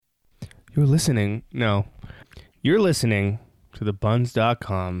You're listening to the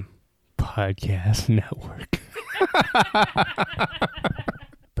Buns.com podcast network.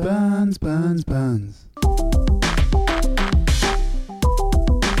 Buns, buns, buns.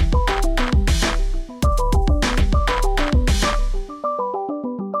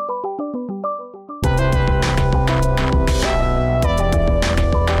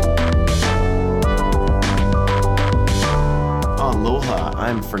 Aloha,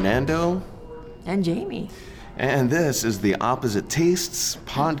 I'm Fernando. And Jamie. And this is the Opposite Tastes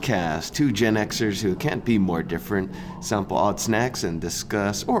podcast. Two Gen Xers who can't be more different, sample odd snacks and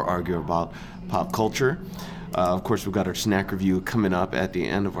discuss or argue about pop culture. Of course, we've got our snack review coming up at the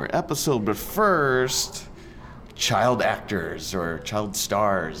end of our episode. But first, child actors or child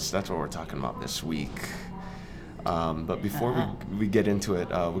stars. That's what we're talking about this week. But before we get into it,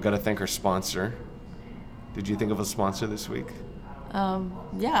 we've got to thank our sponsor. Did you think of a sponsor this week?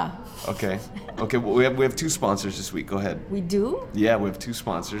 Yeah. Okay. Well, we have two sponsors this week. Go ahead. We do? Yeah, we have two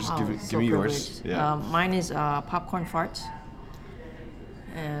sponsors. Oh, give me yours. Yeah. Mine is Popcorn Farts.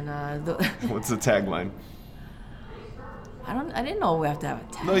 And What's the tagline? I didn't know we have to have a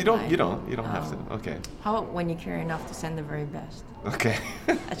tagline. No, you don't have to. Okay. How about when you care enough to send the very best? Okay.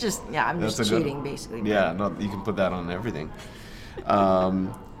 That's just I'm That's just a good cheating one. basically. Yeah, no, you can put that on everything.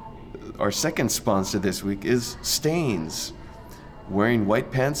 Our second sponsor this week is Stains. Wearing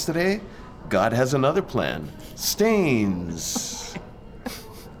white pants today? God has another plan. Stains.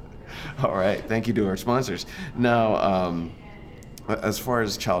 All right, thank you to our sponsors. Now, as far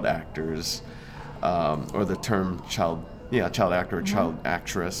as child actors, or the term child actor or child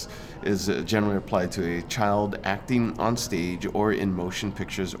actress is generally applied to a child acting on stage or in motion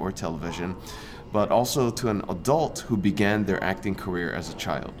pictures or television, but also to an adult who began their acting career as a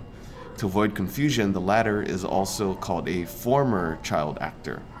child. To avoid confusion, the latter is also called a former child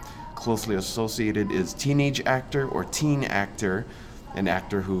actor. Closely associated is teenage actor or teen actor, an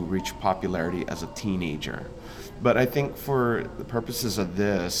actor who reached popularity as a teenager. But I think for the purposes of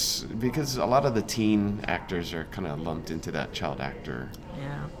this, because a lot of the teen actors are kind of lumped into that child actor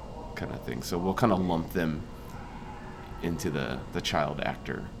kind of thing, so we'll kind of lump them into the child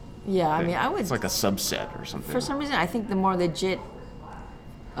actor. Yeah, thing. I mean, I would. It's like a subset or something. For some reason, I think the more legit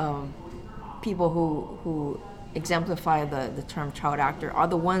people who exemplify the term child actor are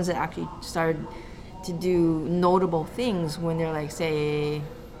the ones that actually started to do notable things when they're like, say,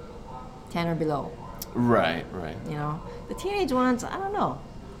 10 or below. Right. You know, the teenage ones, I don't know.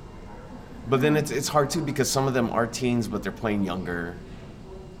 But then it's hard too because some of them are teens, but they're playing younger,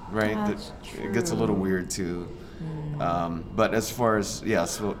 right? That's It gets a little weird too. But as far as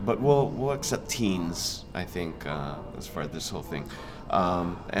but we'll accept teens, I think, as far as this whole thing.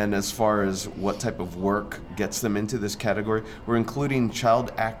 And as far as what type of work gets them into this category, we're including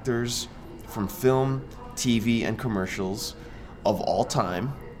child actors from film, TV, and commercials of all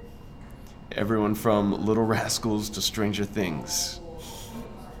time. Everyone from Little Rascals to Stranger Things.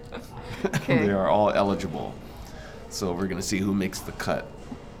 Okay. They are all eligible. So we're going to see who makes the cut.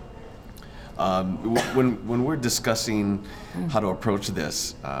 When we're discussing how to approach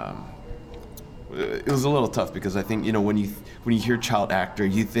this, it was a little tough because I think, when you hear child actor,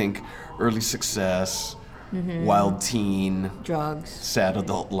 you think early success, wild teen, Drugs, sad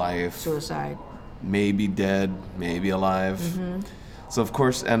adult life, suicide. maybe dead, maybe alive. So of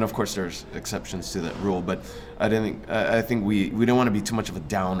course there's exceptions to that rule, but I think we don't want to be too much of a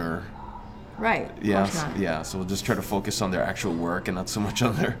downer. Right. Yeah, Of course not. yeah. So we'll just try to focus on their actual work and not so much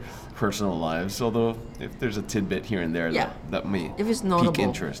on their personal lives. Although if there's a tidbit here and there that may If it's notable. pique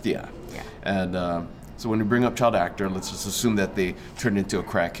interest, yeah. Yeah. And so when we bring up child actor, let's just assume that they turned into a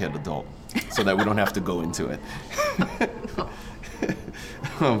crackhead adult, so that we don't have to go into it.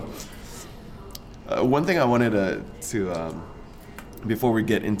 One thing I wanted to before we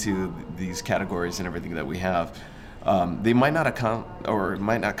get into these categories and everything that we have. They might not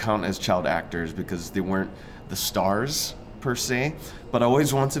count as child actors because they weren't the stars per se, but I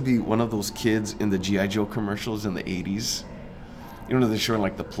always want to be one of those kids in the G.I. Joe commercials in the 80s. They're showing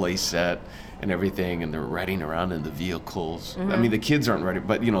like the play set and everything, and they're riding around in the vehicles. I mean, the kids aren't riding,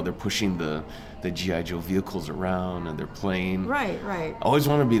 but they're pushing the G.I. Joe vehicles around and they're playing. Right. I always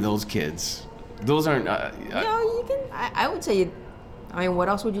want to be those kids. Those aren't... you can... I would say... I mean, what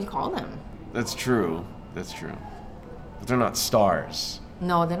else would you call them? That's true. But they're not stars.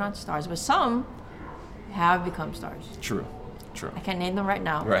 No, they're not stars, but some have become stars. True. I can't name them right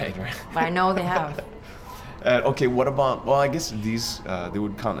now. Right. But I know they have. Okay, what about? Well, I guess these they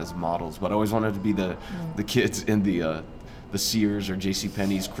would count as models, but I always wanted to be the kids in the the Sears or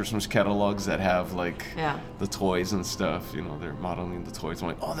JCPenney's Christmas catalogs that have like Yeah. the toys and stuff. You know, they're modeling the toys. I'm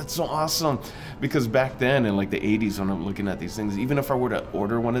like, oh, that's so awesome. Because back then in like the 80s when I'm looking at these things, even if I were to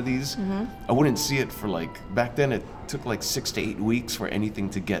order one of these, I wouldn't see it for like, back then it took like 6 to 8 weeks for anything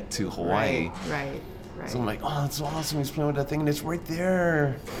to get to Hawaii. Right. So I'm like, oh, that's so awesome. He's playing with that thing and it's right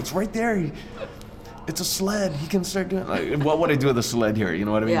there. It's right there. It's a sled. He can start doing like, what would I do with a sled here? You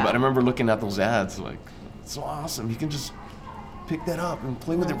know what I mean? Yeah. But I remember looking at those ads like, it's so awesome. He can just pick that up and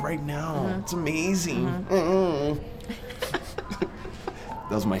play with it right now. It's amazing. That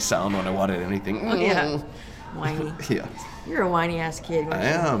was my sound when I wanted anything. Yeah. Whiny. Yeah. You're a whiny ass kid. I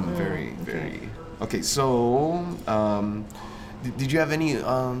am very. Okay, so did you have any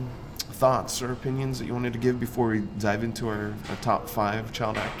thoughts or opinions that you wanted to give before we dive into our top 5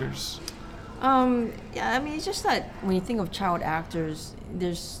 child actors? Yeah, I mean, it's just that when you think of child actors,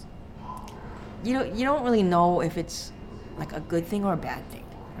 there's, you don't really know if it's like a good thing or a bad thing,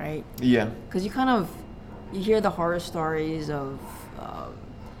 right? Yeah. Because you hear the horror stories of,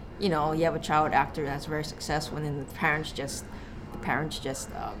 you have a child actor that's very successful, and then the parents just,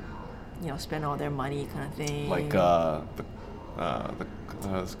 spend all their money, kind of thing. Like the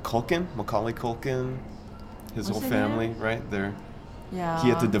Culkin, Macaulay Culkin, his What's whole his family, name? right? Yeah. He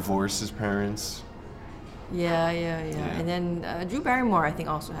had to divorce his parents. Yeah. And then Drew Barrymore, I think,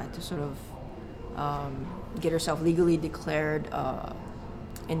 also had to sort of get herself legally declared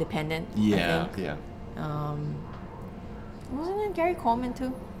independent. Yeah, I think. yeah. Wasn't it Gary Coleman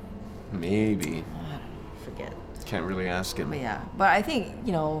too? Maybe. I forget. Can't really ask him. But yeah, but I think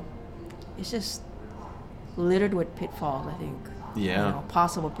it's just littered with pitfalls. I think. Yeah.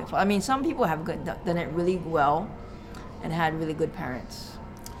 Possible pitfalls. I mean, some people have done it really well, and had really good parents.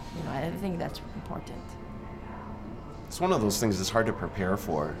 I think that's important. It's one of those things that's hard to prepare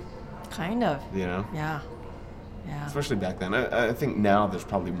for, Kind of. you know? Yeah. Especially back then. I think now there's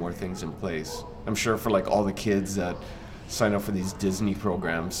probably more things in place. I'm sure for like all the kids that sign up for these Disney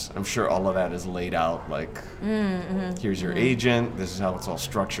programs, I'm sure all of that is laid out. Like, here's your agent. This is how it's all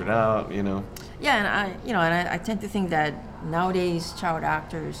structured out. Yeah, and I tend to think that nowadays child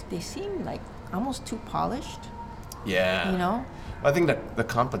actors, they seem like almost too polished. Yeah. I think that the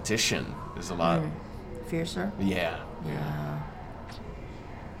competition is a lot. Fiercer. Yeah. Yeah.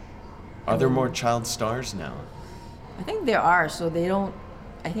 Are there more child stars now? I think there are, so they don't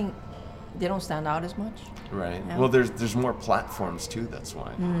stand out as much. Right. Yeah. Well, there's more platforms too. That's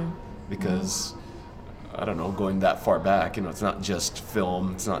why. Because I don't know, going that far back, it's not just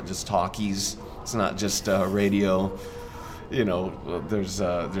film. It's not just talkies. It's not just radio.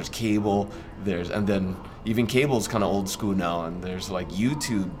 There's cable. And then even cable's kind of old school now. And there's like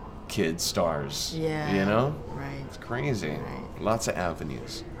YouTube kid stars. Yeah. Right. It's crazy. Right. Lots of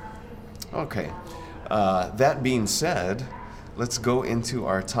avenues. Okay. That being said, let's go into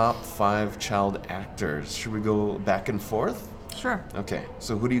our top 5 child actors. Should we go back and forth? Sure. Okay.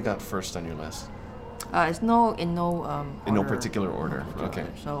 So who do you got first on your list? It's in no In no order. particular order. No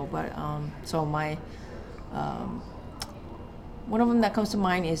particular Okay. order. So my one of them that comes to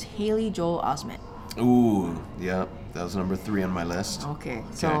mind is Haley Joel Osment. Ooh, yeah. That was number 3 on my list. Okay.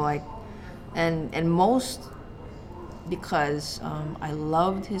 So like, and most because I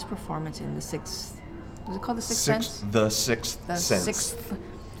loved his performance in The Sixth. Was it called The Sixth Sense? The Sixth The Sense. Sixth.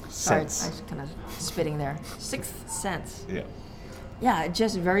 Sorry, I Sense. was kind of spitting there. Sixth Sense. Yeah. Yeah,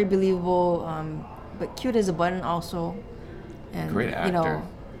 just very believable, but cute as a button also. And Great actor.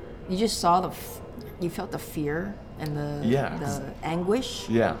 You just saw you felt the fear and the anguish.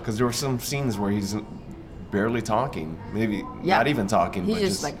 Yeah, because there were some scenes where he's barely talking, maybe Yeah. not even talking, He's but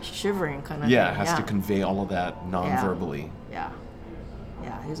just like shivering kind of. yeah, thing. has to convey all of that non-verbally. Yeah,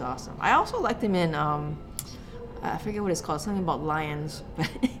 he's awesome. I also liked him in I forget what it's called, something about lions. But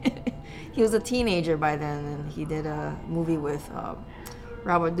he was a teenager by then, and he did a movie with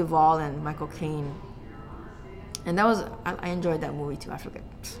Robert Duvall and Michael Caine. And that was I enjoyed that movie too. I forget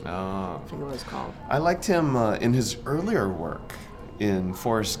what it's called. I liked him in his earlier work in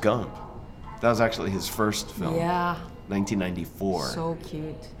Forrest Gump. That was actually his first film. Yeah. 1994. So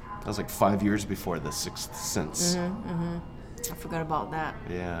cute. That was like 5 years before The Sixth Sense. I forgot about that.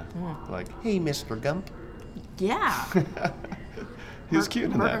 Yeah. Like, hey, Mr. Gump. Yeah. He was cute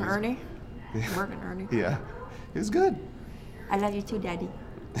in Bert that. and Ernie. Bert and Ernie. Yeah. He was good. I love you too, Daddy.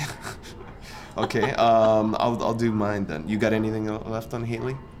 Okay, I'll do mine then. You got anything left on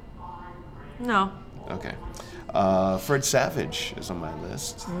Haley? No. Okay. Fred Savage is on my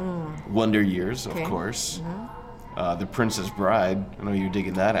list. Wonder Years, of Okay. course. The Princess Bride. I know you're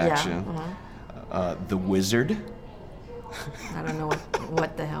digging that action. Yeah. The Wizard. I don't know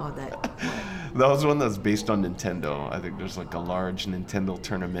what the hell that. What. That was one that's based on Nintendo. I think there's like a large Nintendo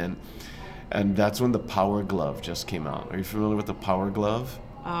tournament, and that's when the Power Glove just came out. Are you familiar with the Power Glove?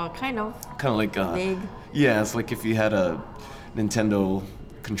 Kind of. Kind of like Vague. Yeah, it's like if you had a Nintendo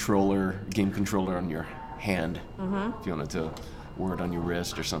game controller on your hand. If you wanted to wear it on your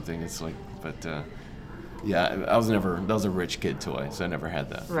wrist or something, it's like. But yeah, that was a rich kid toy, so I never had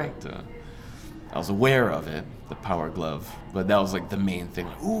that. Right. But, I was aware of it, the Power Glove, but that was like the main thing.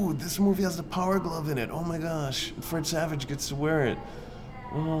 Like, ooh, this movie has the Power Glove in it. Oh my gosh, Fred Savage gets to wear it.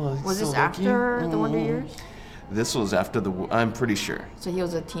 Oh, Was so this lucky. after the Wonder Years? This was after I'm pretty sure. So he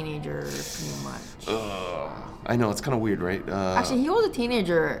was a teenager, pretty much. I know, it's kind of weird, right? Actually, he was a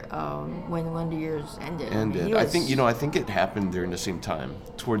teenager when Wonder Years ended. I mean, he I was- think it happened during the same time,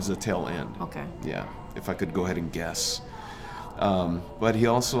 towards the tail end. Okay. Yeah, if I could go ahead and guess. But he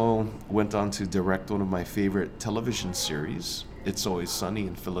also went on to direct one of my favorite television series, It's Always Sunny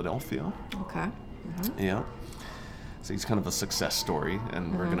in Philadelphia. Okay. Yeah. So he's kind of a success story,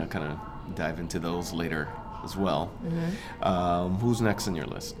 and we're going to kind of dive into those later as well. Who's next on your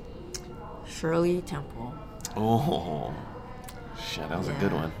list? Shirley Temple. Oh, shit, that was a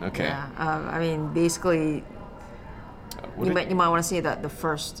good one. Okay. Yeah. I mean, basically, What you did- might want to say that the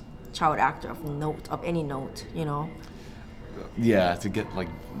first child actor of any note, you know. Yeah, to get like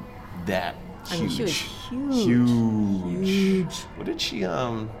that I mean, huge. she was huge. Huge. What did she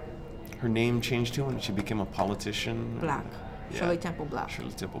her name change to when she became a politician? Black. Yeah. Shirley Temple Black.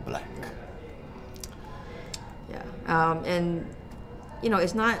 Shirley Temple Black. Yeah. And you know,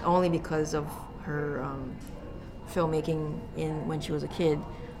 it's not only because of her filmmaking when she was a kid.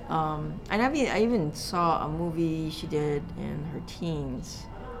 And I even saw a movie she did in her teens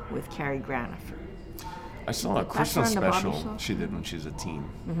with Cary Grant. I saw a Back Christmas on the Bobby special Show? she did when she was a teen.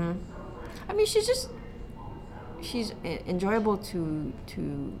 I mean, she's enjoyable to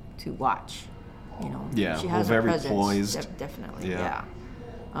watch. You know. Yeah, She well, has very a presence. poised. Definitely. Yeah.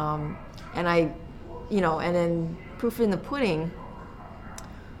 Yeah. And and then proof in the pudding.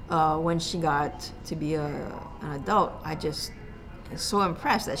 When she got to be an adult, I just was so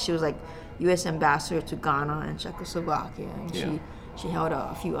impressed that she was like U.S. ambassador to Ghana and Czechoslovakia, and Yeah. she held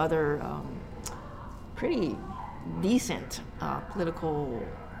a few other pretty decent political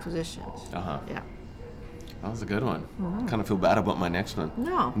positions. Yeah. That was a good one. Kind of feel bad about my next one.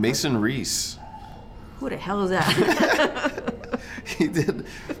 No. Mason Reese. Who the hell is that? He did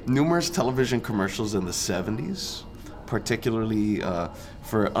numerous television commercials in the 70s, particularly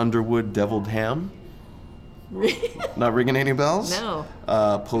for Underwood Deviled Ham. Not ringing any bells? No.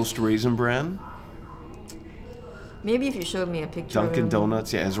 Post Raisin Bran. Maybe if you showed me a picture of Dunkin' him.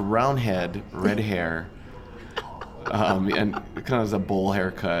 Donuts, yeah, has a round head, red hair, and kind of has a bowl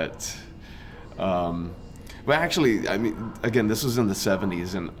haircut. But actually, I mean, again, this was in the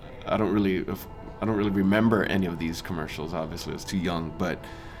 70s, and I don't really remember any of these commercials. Obviously, I was too young, but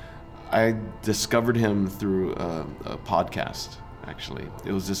I discovered him through a podcast. Actually,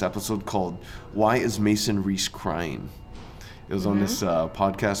 it was this episode called "Why Is Mason Reese Crying?" It was on this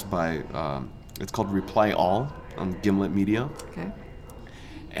podcast by it's called Reply All on Gimlet Media. Okay.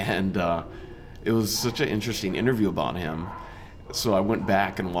 And it was such an interesting interview about him. So I went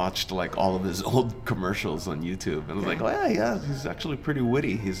back and watched like all of his old commercials on YouTube, and I was like, oh yeah, he's actually pretty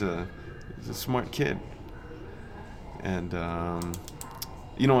witty. He's a smart kid. And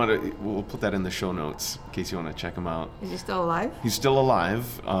you know what? We'll put that in the show notes in case you want to check him out. Is he still alive? He's still alive.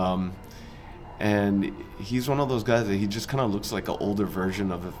 And he's one of those guys that he just kind of looks like an older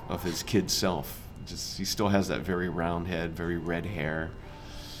version of his kid self. Just he still has that very round head, very red hair.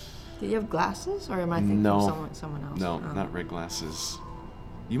 Did he have glasses, or am I thinking of someone else? No, Oh. not red glasses.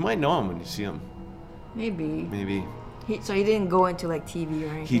 You might know him when you see him. Maybe. Maybe. So he didn't go into like TV or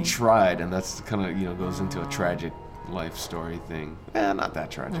anything? He tried, and that's kind of, goes into a tragic life story thing. Not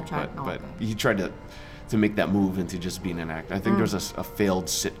that tragic, but okay. he tried to make that move into just being an actor. I think there's a failed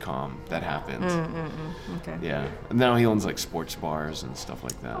sitcom that happened. Okay. Yeah. And now he owns like sports bars and stuff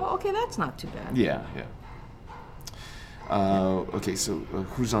like that. Oh, okay, that's not too bad. Yeah. Okay, so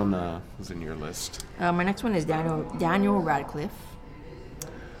who's in your list? My next one is Daniel Radcliffe.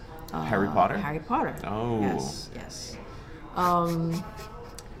 Harry Potter? Harry Potter. Oh. Yes.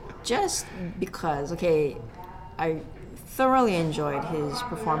 Just because, I thoroughly enjoyed his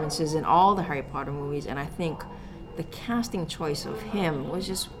performances in all the Harry Potter movies, and I think the casting choice of him was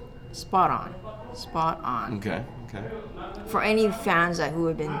just spot on. Okay. For any fans who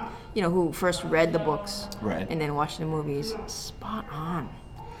have been, who first read the books Right. and then watched the movies, spot on.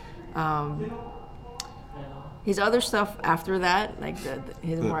 His other stuff after that, like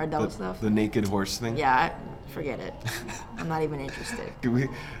his more adult stuff, The naked horse thing? yeah, forget it. I'm not even interested. Can we,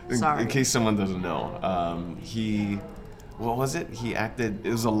 Sorry. in case someone doesn't know, what was it? He acted, it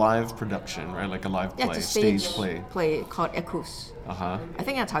was a live production, right? Like a live Yeah, play, it's a stage play. called Ekus. Uh-huh. I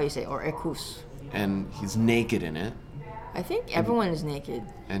think that's how you say it, or Ekus. And he's naked in it. I think everyone is naked.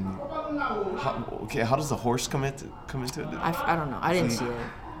 And how does the horse come into it? I don't know. I didn't see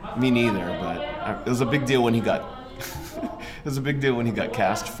it. Me neither, but it was a big deal when he got it was a big deal when he got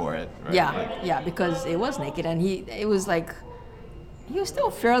cast for it, right? Yeah, Like, yeah, because it was naked, and it was like, he was still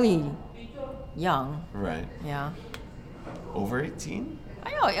fairly young. right. Yeah. Over 18?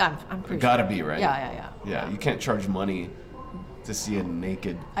 I know. Yeah, I'm pretty Gotta sure. be, right? Yeah. Yeah, you can't charge money to see a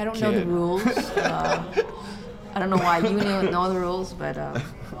naked I don't kid. know the rules. I don't know why you know the rules, but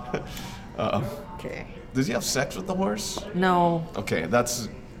okay. Does he have sex with the horse? No. Okay,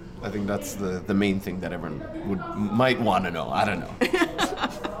 I think that's the main thing that everyone might want to know. I don't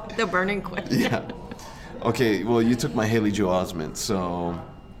know. The burning question. Yeah. Okay, well, you took my Haley Joel Osment, so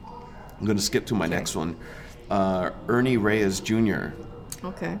I'm going to skip to my next one. Ernie Reyes Jr.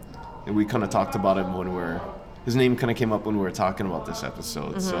 Okay. And we kind of talked about him his name kind of came up when we were talking about this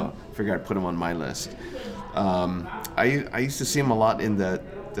episode, so I figured I'd put him on my list. I used to see him a lot in the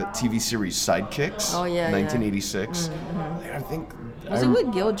TV series Sidekicks, Oh, yeah, 1986. I think... Was it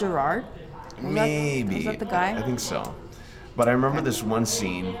with Gil Gerard? Maybe. Was that the guy? I think so. But I remember this one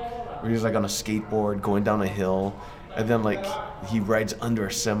scene where he was like on a skateboard going down a hill, and then like he rides under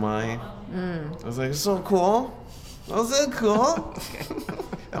a semi. I was like, so cool. Was that cool?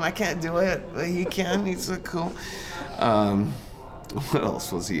 And I can't do it, but he can. He's so cool. What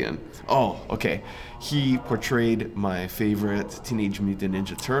else was he in? Oh, okay. He portrayed my favorite Teenage Mutant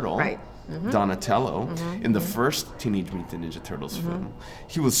Ninja Turtle. Right. Donatello in the first Teenage Mutant Ninja Turtles film.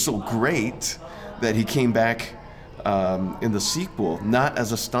 He was so great that he came back in the sequel, not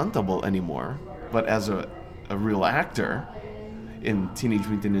as a stunt double anymore, but as a real actor in Teenage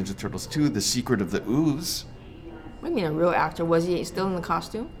Mutant Ninja Turtles 2, The Secret of the Ooze. What do you mean a real actor? Was he still in the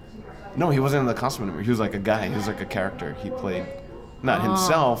costume? No, he wasn't in the costume anymore. He was like a guy. He was like a character. He played, not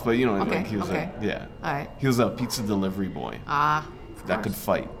himself, but you know, Okay, like he was okay. yeah. All right. He was a pizza delivery boy Of that could course.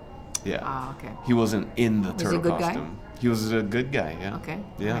 fight. Yeah. Ah, okay. He wasn't in the he a turtle good guy? costume. He was a good guy, yeah. Okay.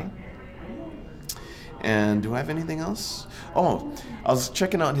 Yeah. Okay. And do I have anything else? Oh, I was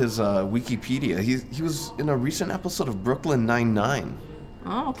checking out his Wikipedia. He was in a recent episode of Brooklyn Nine-Nine.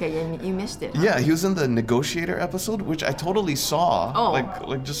 Oh, okay. You missed it. Huh? Yeah, he was in the Negotiator episode, which I totally saw Oh.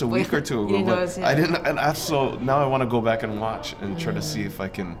 like just a Wait, week or two you ago. didn't But notice it? I didn't, and so now I want to go back and watch and try to see if I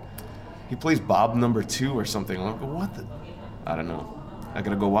can. He plays Bob number 2 or something. I'm like, what the? I don't know. I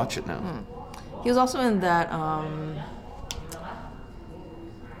gotta go watch it now. He was also in that.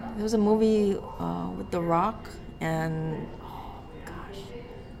 There was a movie with The Rock and. Oh gosh.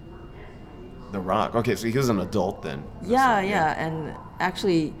 The Rock. Okay, so he was an adult then. Yeah. And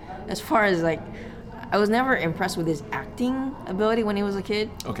actually, as far as like, I was never impressed with his acting ability when he was a kid.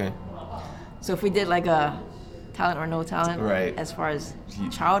 Okay. So if we did like a talent or no talent, Right. as far as He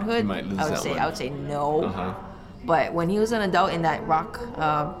childhood, might lose I would that say one. I would say no. Uh-huh. But when he was an adult in that Rock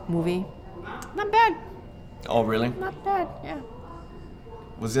movie, not bad, Oh, really? not bad. Yeah.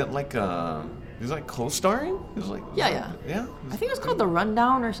 Was it like he was like co-starring? He was like Yeah. Yeah. I think it was called The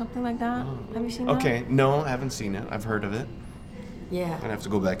Rundown or something like that. Have you seen that? Okay, no, I haven't seen it. I've heard of it. Yeah. I'm gonna have to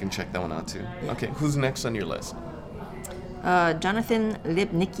go back and check that one out too. Yeah. Okay, who's next on your list? Jonathan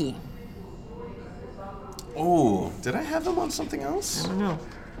Lipnicki. Oh, did I have him on something else? I don't know.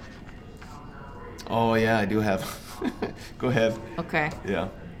 Oh yeah, I do have. Go ahead. Okay. Yeah,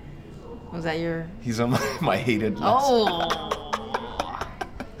 Was that your? he's on my hated list. Oh.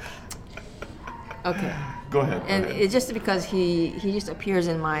 Okay. Go ahead. And go ahead. it's just because he just appears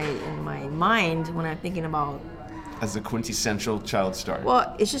in my mind when I'm thinking about. As the quintessential child star.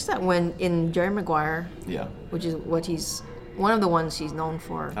 Well, it's just that when in Jerry Maguire, Yeah, which is what he's one of the ones he's known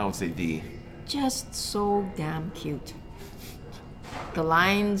for, I would say D. just so damn cute. The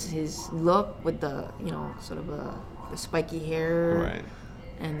lines, his look with the sort of the spiky hair, Right.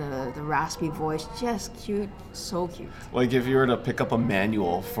 and the raspy voice, just cute, so cute. Like if you were to pick up a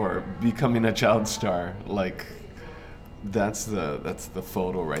manual for becoming a child star, like that's the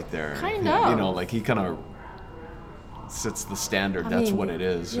photo right there. Kind of. You know, like he kind of sets the standard. I That's mean, what it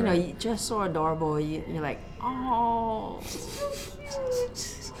is. You know, right? you're just so adorable. You're like, oh, so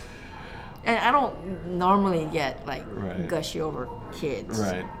cute. And I don't normally get like Right. gushy over kids,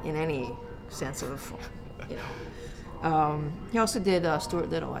 Right. in any sense of, He also did Stuart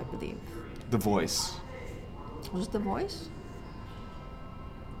Little, I believe. The Voice. Was it The Voice?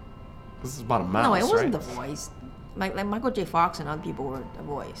 This is about a mouse, No, it wasn't right? The Voice. like Michael J. Fox and other people were the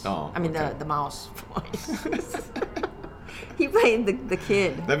voice. Oh, I mean okay. the mouse voice. He played the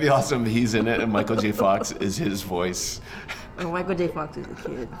kid. That'd be awesome if he's in it and Michael J. Fox is his voice. And Michael J. Fox is the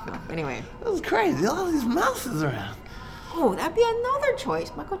kid. So, anyway. That was crazy. All these mouses around. Oh, that'd be another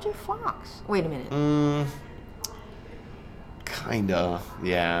choice. Michael J. Fox. Wait a minute. Kinda,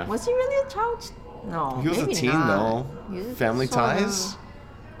 yeah. Was he really a child? No. He was a maybe teen not. though. He was Family sorta- Ties.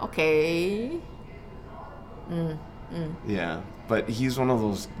 Okay. Yeah, but he's one of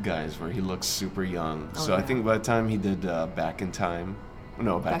those guys where he looks super young. Oh, So I yeah. think by the time he did Back in Time,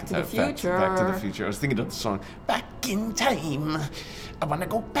 no, Back in to the Time, Future. Back to the Future. I was thinking of the song Back in Time. I wanna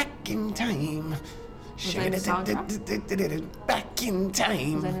go back in time. Was that in the soundtrack? Back in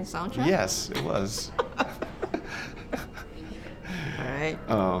time. Was that in the soundtrack? Yes, it was. All right.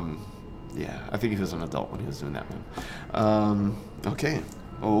 Yeah, I think he was an adult when he was doing that one. Okay,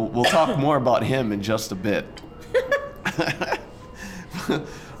 well, we'll talk more about him in just a bit.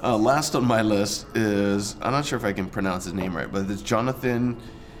 Last on my list is, I'm not sure if I can pronounce his name right, but it's Jonathan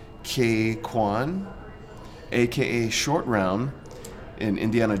K. Kwan, aka Short Round, in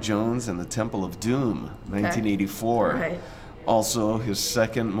Indiana Jones and the Temple of Doom, 1984. Right. Also, his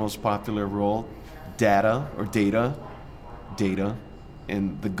second most popular role, Data,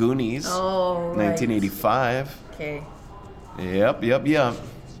 in The Goonies, Oh, right. 1985. Okay. Yep.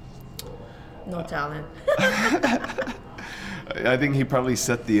 No talent. I think he probably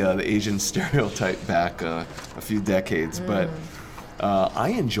set the Asian stereotype back a few decades, but I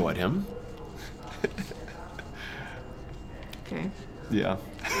enjoyed him. Okay. Yeah.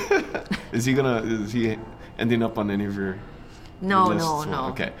 Is he ending up on any of your No, lists? no.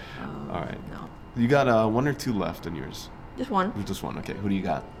 Okay. All right. No. You got one or two left in yours? Just one. Just one. Okay. Who do you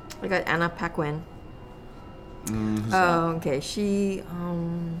got? I got Anna Paquin. Who's that? Okay, she's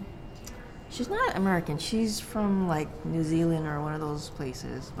not American. She's from like New Zealand or one of those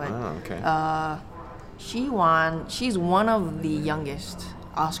places. But Oh, okay. she's one of the youngest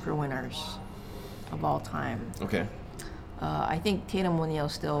Oscar winners of all time. Okay. I think Tatum O'Neal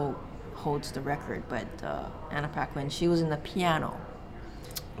still holds the record, but Anna Paquin, she was in The Piano.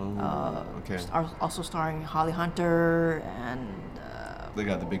 Oh, okay. Also starring Holly Hunter and They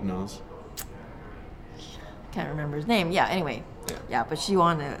got the big nose. can't remember his name. Yeah, anyway. Yeah. Yeah, but she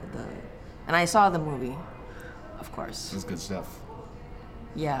won the and I saw the movie, of course. That's good stuff.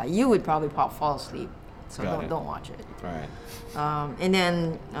 Yeah, you would probably fall asleep, so Got it. don't watch it. All right. And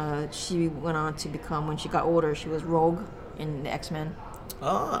then she went on to become, when she got older, she was Rogue in the X-Men,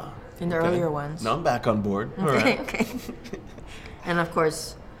 Ah. in the okay. earlier ones. Now I'm back on board. All Okay, right. okay. And of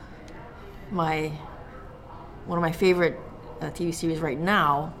course, one of my favorite TV series right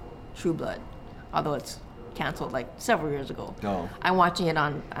now, True Blood, although it's canceled like several years ago. Oh. I'm watching it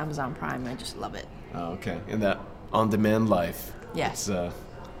on Amazon Prime. I just love it. Oh, okay. In that on-demand life. Yes.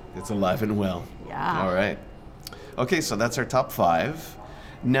 It's alive and well. Yeah. All right. Okay, so that's our top 5.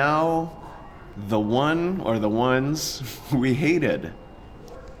 Now, the one or the ones we hated.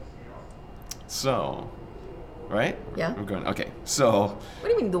 So, right? Yeah. We're going. Okay. So, What do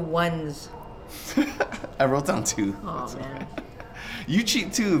you mean the ones? I wrote down 2. Oh man. You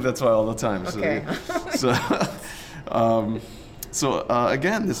cheat too. That's why all the time. Okay. So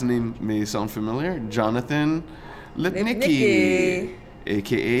again, this name may sound familiar. Jonathan Lipnicki. Lipnicki,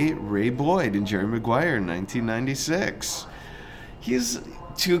 aka Ray Boyd in Jerry Maguire, 1996. He's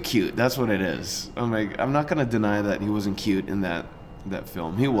too cute. That's what it is. I'm not gonna deny that he wasn't cute in that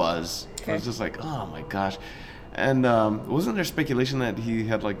film. He was. I was Okay. just like, oh my gosh. And wasn't there speculation that he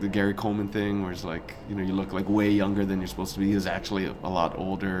had like the Gary Coleman thing, where it's like, you look like way younger than you're supposed to be. He was actually a lot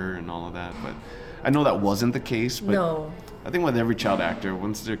older and all of that. But I know that wasn't the case. But No. I think with every child actor,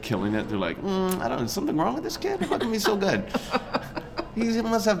 once they're killing it, they're like, I don't know, is something wrong with this kid? How come he's so good? He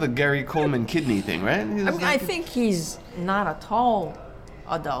must have the Gary Coleman kidney thing, right? I think he's not a tall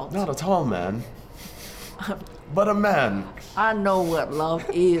adult. Not a tall man, but a man. I know what love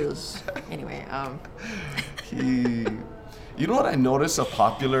is. Anyway, You know what I noticed? A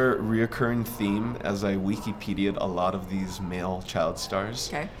popular reoccurring theme as I Wikipedia'd a lot of these male child stars.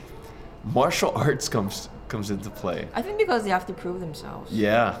 okay. Martial arts comes into play. I think because they have to prove themselves.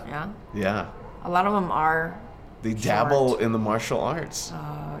 Yeah, Yeah. yeah. A lot of them are. They dabble Short. in the martial arts.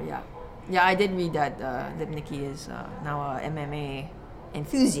 Yeah. Yeah, I did read that Lipnicki is now a MMA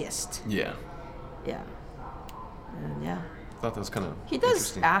enthusiast. Yeah, Yeah. And yeah. thought that was kind of He does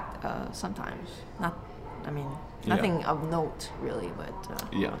interesting. act sometimes. Yeah. Nothing of note really, but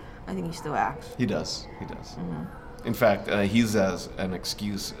Yeah, I think he still acts. he does. He does. Mm-hmm. In fact, he's as an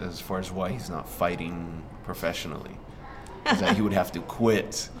excuse as far as why he's not fighting professionally. is that he would have to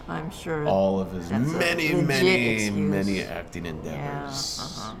quit I'm sure. all of his That's a many, legit many, excuse. many acting Yeah.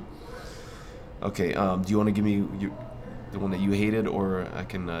 endeavors. Okay, do you want to give me the one that you hated, or I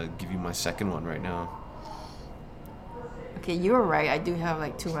can give you my second one right now? Okay, you were right. I do have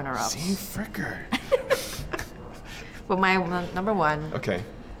like 2 runner-ups. See, fricker. But my number one Okay.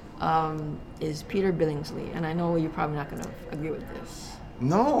 is Peter Billingsley, and I know you're probably not gonna agree with this.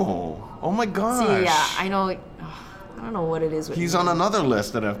 No. Oh my gosh. See, yeah, I know. I don't know what it is with He's men. on another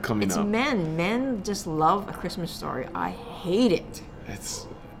list that I've coming It's up. men. Men just love A Christmas Story. I hate it,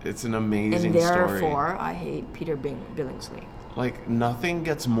 It's an amazing and story. therefore I hate Peter Billingsley. Like, nothing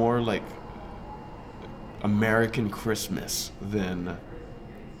gets more like American Christmas than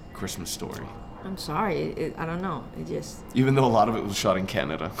Christmas Story. I'm sorry. I don't know. It just Even though a lot of it was shot in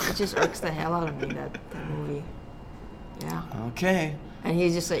Canada. irks the hell out of me, that movie. Yeah. Okay. And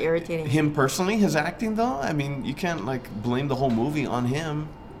he's just so irritating. Him personally, his acting though, I mean, you can't like blame the whole movie on him.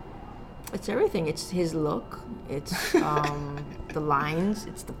 It's everything. It's his look. It's the lines.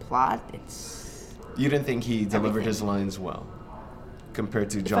 It's the plot. It's You didn't think he delivered Everything. his lines well compared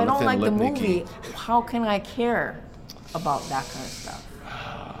to if I Jonathan don't like the Lipnicki. movie, how can I care about that kind of stuff?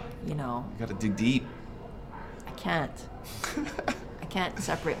 You know, You gotta dig deep. I can't. I can't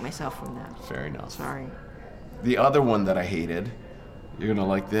separate myself from that. Fair enough. Sorry. The other one that I hated, you're gonna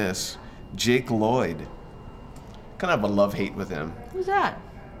like this, Jake Lloyd. Kind of have a love-hate with him. Who's that?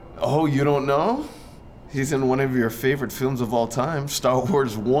 Oh, you don't know? He's in one of your favorite films of all time, Star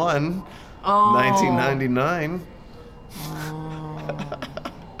Wars 1, Oh. 1999.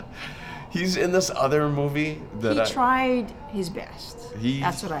 He's in this other movie that He tried his best. He,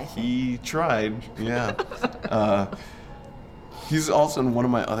 That's what I think. He tried, yeah. He's also in one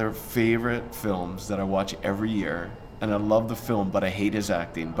of my other favorite films that I watch every year. And I love the film, but I hate his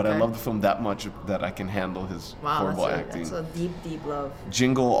acting. But I Okay. love the film that much that I can handle his Wow, horrible that's acting. a deep, deep love.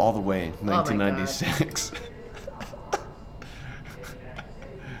 Jingle All the Way, my God. 1996.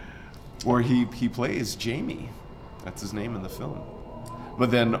 Where he plays Jamie. That's his name in the film. But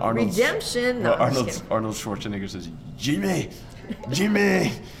then Arnold Redemption. No, I'm just Arnold kidding. Schwarzenegger says, Jimmy,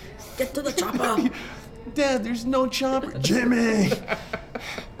 Jimmy. Get to the chopper. Dad, there's no chopper. Jimmy,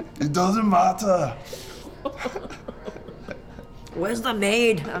 it doesn't matter. Where's the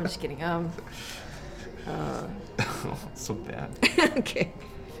maid? I'm just kidding. So bad. Okay.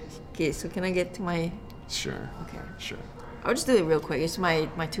 Okay, so can I get to my... Sure. Okay. Sure. I'll just do it real quick. It's my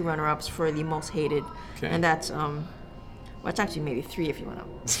 2 runner-ups for the most hated. Okay. And that's, well, it's actually maybe 3 if you want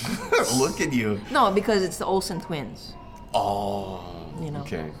to. Look at you. No, because it's the Olsen twins. Oh. You know.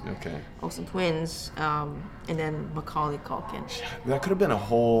 Okay. Olsen twins, and then Macaulay Culkin. That could have been a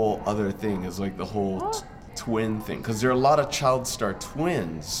whole other thing, is like the whole twin thing. Because there are a lot of child star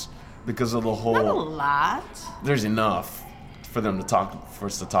twins because of the whole... Not a lot. There's enough for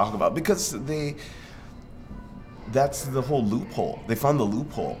us to talk about, because that's the whole loophole. They found the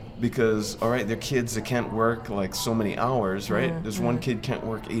loophole because, all right, they're kids that can't work like so many hours, right? There's one kid can't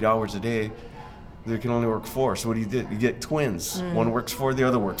work 8 hours a day. They can only work 4. So what do? You get twins. One works 4, the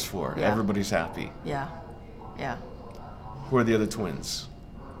other works 4. Yeah. Everybody's happy. Yeah. Yeah. Who are the other twins?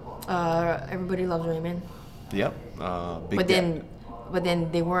 Everybody Loves Raymond. Yep. Big But Dad.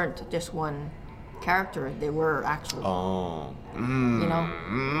 then they weren't just one character. They were actual. Oh. You know?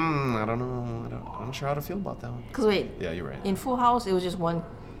 I don't know. I'm not sure how to feel about that one. Because wait, Yeah, you're right. in Full House, it was just one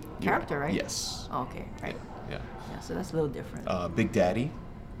character, right? Yes. Oh, okay, right. Yeah. Yeah, so that's a little different. Big Daddy.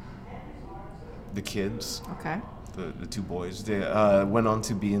 The kids. Okay. The 2 boys. They went on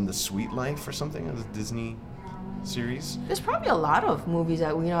to be in The Sweet Life or something, the Disney series. There's probably a lot of movies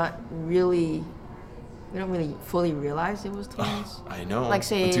that we don't really fully realize it was twins. I know. Like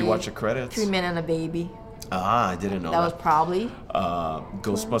say until you watch the credits. 3 Men and a Baby. I didn't know That was probably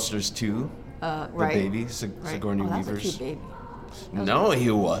Ghostbusters 2. The right. baby, Right. Sigourney Oh, that's a Weaver's. cute baby. No, he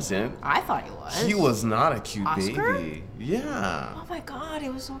wasn't. I thought he was. He was not a cute Oscar? baby. Yeah. Oh my god, he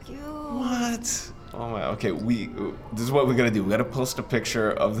was so cute. What? Oh my. Okay, this is what we gotta do. We gotta post a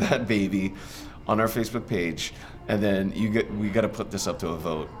picture of that baby on our Facebook page, and then we gotta put this up to a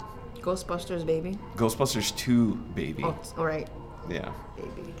vote. Ghostbusters baby. Ghostbusters 2 baby. Oh, all right, Yeah.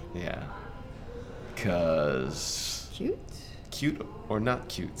 baby. Yeah. 'Cause Cute. cute or not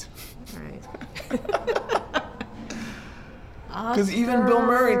cute? All right. Because even Bill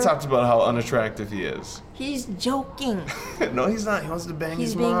Murray talks about how unattractive he is. He's joking. No, he's not. He wants to bang He's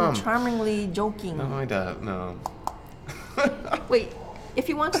his being mom. charmingly joking. No, my dad. No. Wait, if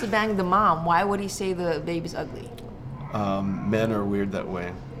he wants to bang the mom, why would he say the baby's ugly? Men are weird that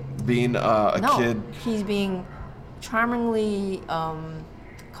way. Being a No, kid. he's being charmingly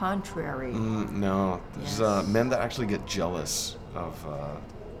contrary. No, there's Yes. men that actually get jealous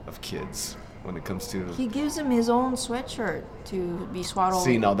of kids when it comes to. He gives him his own sweatshirt to be swaddled.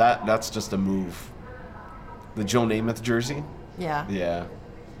 See, now that's just a move. The Joe Namath jersey. Yeah. Yeah.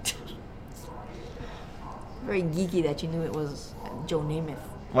 Very geeky that you knew it was Joe Namath.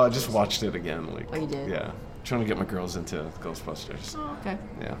 Well, I just watched it again. Like. Oh, you did? Yeah. Trying to get my girls into Ghostbusters. Oh, okay.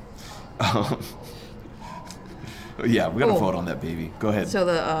 Yeah. Yeah, we gotta Oh. vote on that baby. Go ahead. So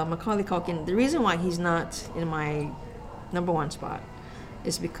the Macaulay Culkin, the reason why he's not in my number one spot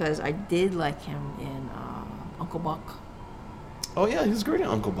is because I did like him in Uncle Buck. Oh yeah, he's great in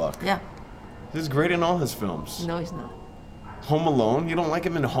Uncle Buck. Yeah. He's great in all his films. No, he's not. Home Alone. You don't like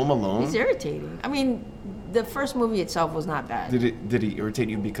him in Home Alone? He's irritating. I mean, the first movie itself was not bad. Did he irritate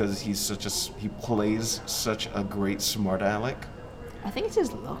you because he plays such a great smart aleck? I think it's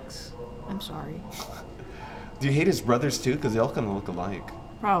his looks. I'm sorry. Do you hate his brothers too? Because they all kind of look alike.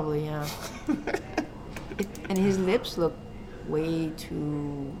 Probably, yeah. And his lips look way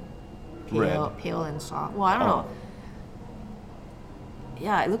too pale and soft. Well, I don't know.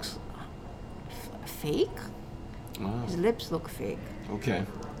 Yeah, it looks fake. Oh, His lips look fake. okay.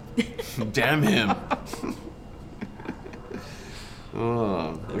 Damn him.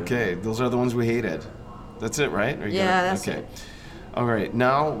 Oh, okay. Those are the ones we hated. That's it, right? Or you Yeah, got that's okay. it. All right.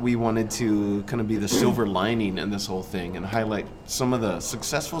 Now we wanted to kind of be the silver lining in this whole thing and highlight some of the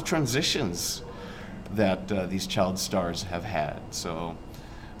successful transitions that these child stars have had. So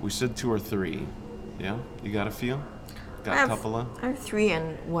we said 2 or 3. Yeah? You got a few? Got a couple of? I have 3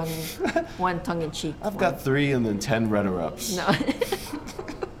 and one tongue-in-cheek. I've got 3 and then 10 runner-ups. No.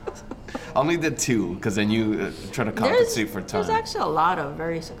 I only did 2 because then you try to compensate for time. There's actually a lot of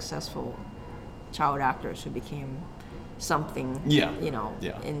very successful child actors who became something, Yeah. in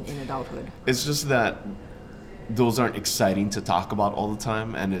adulthood. It's just that those aren't exciting to talk about all the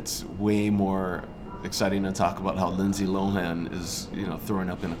time, and it's way more exciting to talk about how Lindsay Lohan is, throwing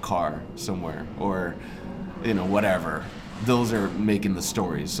up in a car somewhere, or, whatever. Those are making the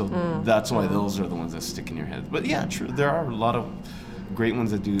stories, so that's why those are the ones that stick in your head. But yeah, true. There are a lot of great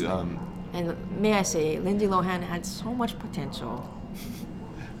ones that do. And may I say, Lindsay Lohan had so much potential.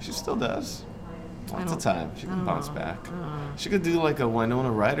 She still does. Lots of don't- time. She I can don't bounce know. back. She could do like a Winona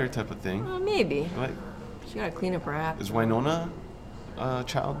Ryder type of thing. Maybe. Like, She gotta clean up her act. is Winona a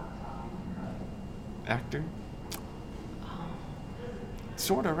child actor?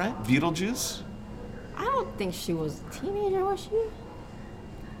 Sorta, right? Beetlejuice? I don't think she was a teenager, was she?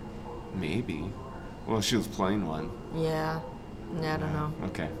 Maybe. Well, she was playing one. Yeah. I don't know.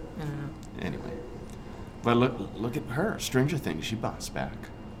 Okay. I don't know. Anyway. But look at her. Stranger Things. She bounced back.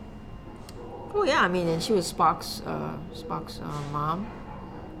 Oh yeah, I mean, and she was Spock's mom.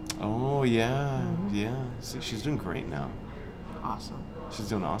 Oh, yeah. Yeah. See, she's doing great now. Awesome. She's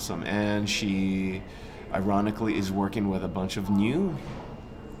doing awesome. And she, ironically, is working with a bunch of new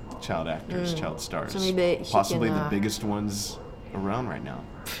child actors, child stars. So maybe she possibly can, the biggest ones around right now.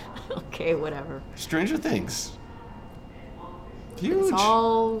 Okay, whatever. Stranger Things. Huge. It's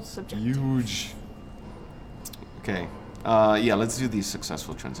all subjective. Huge. Okay. Yeah, let's do these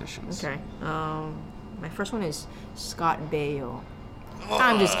successful transitions. Okay. My first one is Scott Baio.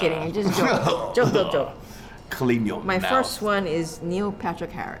 I'm just kidding. Just joke. Clean your My mouth. first one is Neil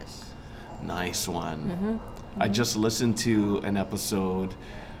Patrick Harris. Nice one. I just listened to an episode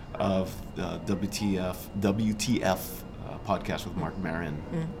of the WTF podcast with Mark Maron,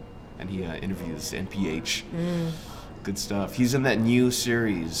 and he interviews NPH. Good stuff. He's in that new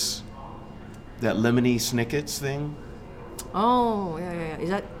series, that Lemony Snicket's thing. Oh, yeah. Is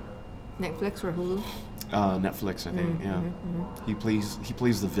that Netflix or Hulu? Netflix, I think. Yeah. He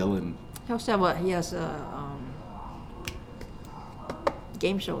plays the villain. He has a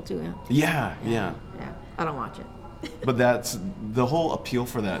game show too, yeah? Yeah. Yeah. I don't watch it. But that's the whole appeal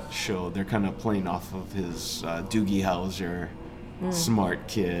for that show. They're kind of playing off of his Doogie Howser, smart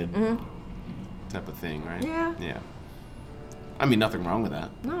kid type of thing, right? Yeah. Yeah. I mean, nothing wrong with that.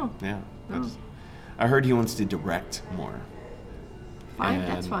 No. Yeah. No. I heard he wants to direct more. Fine,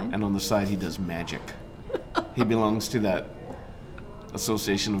 that's fine. And on the side, he does magic. He belongs to that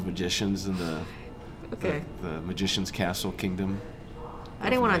association of magicians in the Magician's Castle Kingdom. I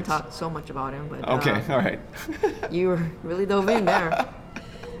didn't want to Nice. talk so much about him, but Okay, all right. you really dove in there.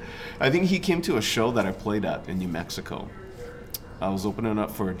 I think he came to a show that I played at in New Mexico. I was opening up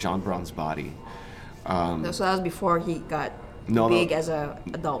for John Brown's Body. So that was before he got No, big no. as a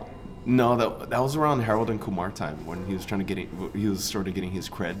adult. No, that was around Harold and Kumar time when he was he was sort of getting his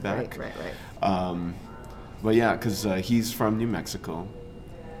cred back. Right. But yeah, because he's from New Mexico.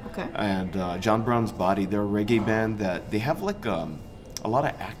 Okay. And John Brown's Body, they're a reggae band that they have like a lot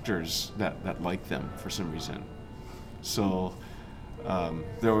of actors that like them for some reason. So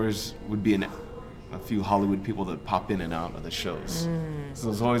there would be a few Hollywood people that pop in and out of the shows. So it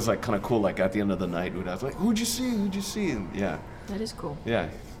was always like kind of cool. Like at the end of the night, I was like, "Who'd you see? Who'd you see?" And yeah, That is cool. yeah.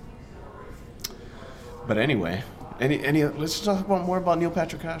 But anyway, any let's talk more about Neil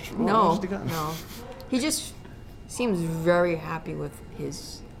Patrick Harris. What else do you got? No. He just seems very happy with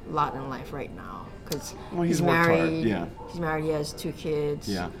his lot in life right now. Because Well, he's worked hard, married. yeah. He's married. He has 2 kids.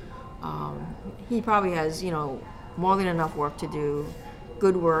 Yeah. He probably has, more than enough work to do.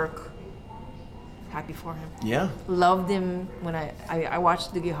 Good work. Happy for him. Yeah. Loved him when I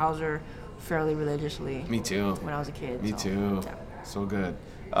watched Doogie Howser fairly religiously Me too. when I was a kid. Me so, too. yeah. So good.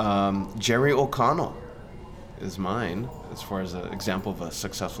 Jerry O'Connell is mine as far as an example of a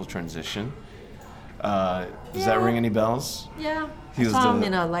successful transition. Does that Yeah. ring any bells? Yeah. He I was saw him the-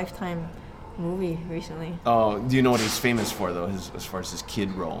 in a Lifetime movie recently. Oh, do you know what he's famous for though? As far as his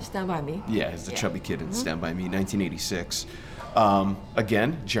kid role. Stand By Me. Yeah, he's the Yeah. chubby kid in Stand By Me, 1986.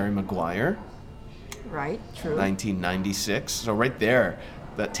 Again, Jerry Maguire, Right. True. 1996. So right there,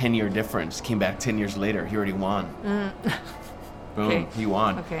 that 10-year difference came back 10 years later. He already won. Boom, Okay. he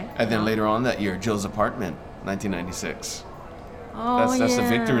won. Okay. And then Yeah. later on that year, Joe's Apartment, 1996. Oh, That's the yeah.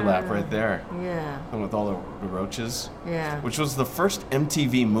 victory lap right there. Yeah. And with all the roaches. Yeah. Which was the first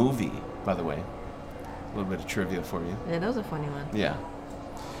MTV movie, by the way. A little bit of trivia for you. Yeah, that was a funny one. Yeah.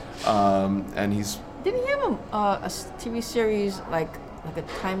 And he's Didn't he have a TV series like a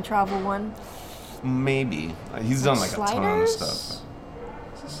time travel one? maybe. He's done like a ton of Sliders? stuff.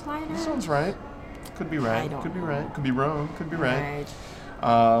 Is it Sliders? That sounds right. Could be right. I don't Could be know. right. Could be wrong. Could be right.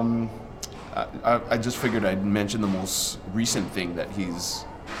 Right. I just figured I'd mention the most recent thing that he's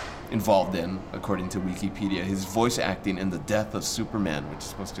involved in, according to Wikipedia. His voice acting in The Death of Superman, which is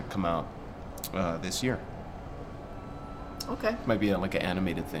supposed to come out this year. Okay. Might be like an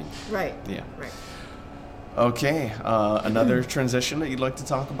animated thing. Right. Yeah. Right. Okay. Another transition that you'd like to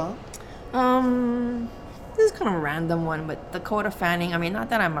talk about? This is kind of a random one, but Dakota Fanning. I mean, not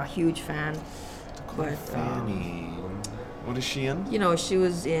that I'm a huge fan, but Fanny. What is she in? she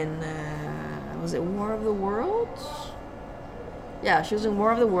was in was it War of the Worlds? Yeah, she was in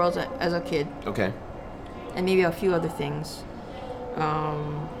War of the Worlds as a kid, Okay. and maybe a few other things.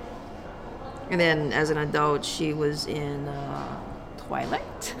 And then as an adult, she was in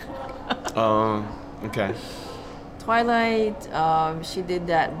Twilight. Okay. Twilight. She did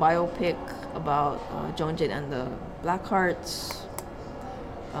that biopic about Joan Jett and the Blackhearts.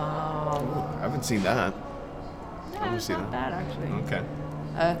 I haven't seen that. Yeah, it's see not that. bad actually. Okay.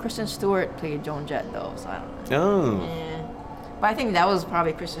 Kristen Stewart played Joan Jett though, so I don't know. Oh. Yeah. But I think that was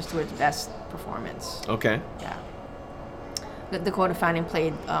probably Kristen Stewart's best performance. Okay. Yeah. Dakota Fanning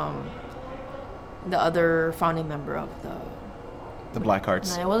played the other founding member of the. The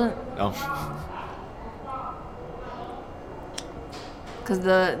Blackhearts. No, it wasn't Oh. because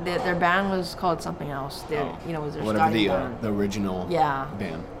their band was called something else. Their was their Whatever starting the band. the original Yeah.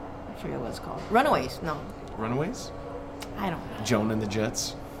 band. I forget what it's called. Runaways. No, Runaways? I don't know. Joan and the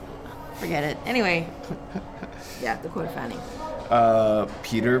Jets? Forget it. Anyway. Yeah, Dakota Fanning.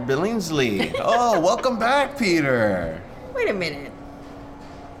 Peter Billingsley. Oh, welcome back, Peter. Wait a minute.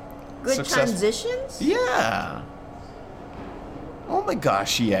 Good Success- transitions? Yeah. Oh my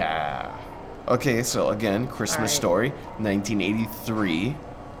gosh, yeah. Okay, so again, Christmas All right. Story, 1983.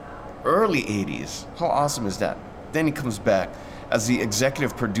 Early 80s. How awesome is that? Then he comes back as the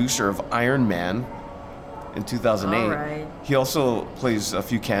executive producer of Iron Man in 2008. All right. He also plays a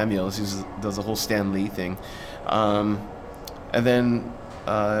few cameos. He does a whole Stan Lee thing. And then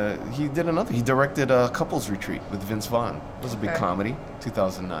he did another. He directed a Couples Retreat with Vince Vaughn. It was a big Okay. comedy,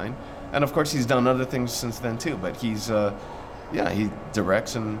 2009. And of course, he's done other things since then too. But he's, he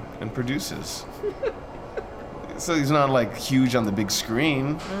directs and produces. So he's not like huge on the big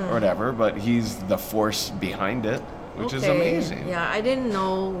screen or whatever, but he's the force behind it, which is amazing. Yeah, I didn't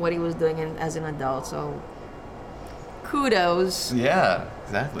know what he was doing as an adult, so kudos. Yeah,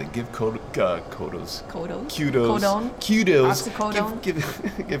 exactly. Give kudos. Kudos? Kudos. Codone? Kudos. Oxycodone?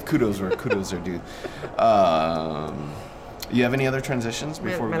 Give kudos where kudos are due. You have any other transitions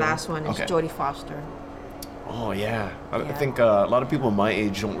before My we go? last one is Okay. Jodie Foster. Oh yeah. I Yeah. think a lot of people my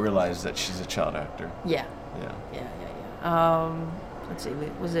age don't realize that she's a child actor. Yeah. Yeah. Let's see,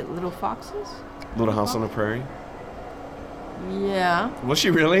 was it Little Foxes? Little House on the Prairie. Yeah. Was she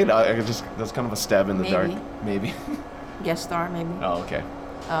really? That's kind of a stab in the dark. Maybe. Maybe. Guest star, maybe. Oh, okay.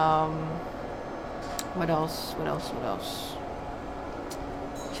 What else?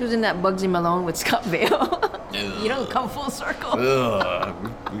 She was in that Bugsy Malone with Scott Baio. You don't come full circle.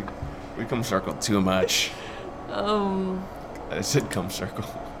 Ugh. We come circle too much. I said come circle.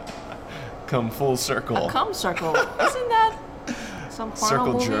 Come full circle. A cum circle. Isn't that some porno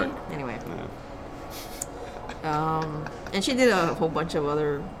Circle movie? jerk. Anyway. Yeah. And she did a whole bunch of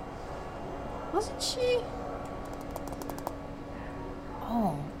other. Wasn't she?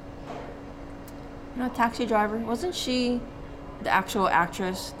 Oh. You know, Taxi Driver. Wasn't she the actual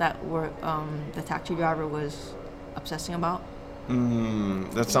actress that the Taxi Driver was obsessing about?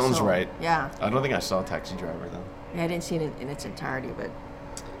 That sounds So, right. Yeah. I don't think I saw Taxi Driver though. Yeah, I didn't see it in its entirety, but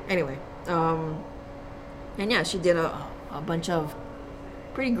anyway. And yeah, she did a bunch of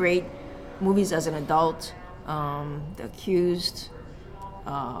pretty great movies as an adult. The Accused,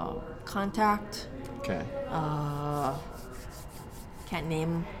 Contact. Okay. Can't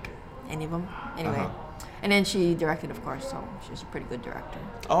name any of them. Anyway. Uh-huh. And then she directed, of course, so she's a pretty good director.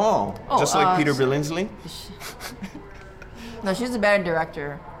 Oh, just like Peter Billingsley? No, she's a better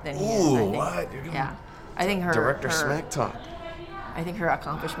director than he is. I Ooh, think. what? You're gonna Yeah. I think her Director her, smack talk. I think her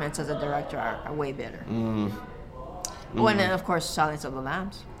accomplishments as a director are way better. Oh, and then of course Silence of the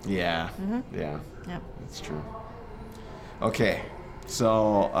Lambs. Yeah. Yeah. Yep. That's true. Okay.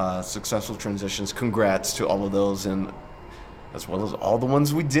 So, successful transitions. Congrats to all of those, and as well as all the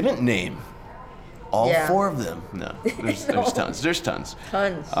ones we didn't name. All Yeah. 4 of them. No, there's tons. There's tons.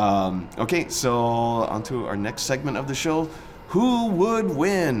 Tons. Okay, so on to our next segment of the show. Who would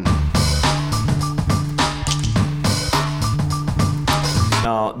win?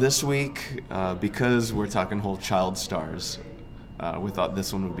 Now, this week, because we're talking whole child stars, we thought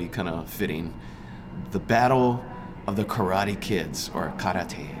this one would be kind of fitting. The Battle of the Karate Kids, or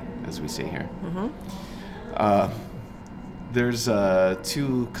Karate, as we say here. There's 2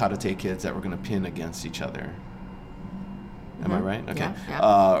 Karate Kids that we're going to pin against each other. Am I right? Okay.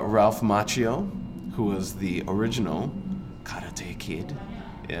 Yeah. Ralph Macchio, who was the original Karate Kid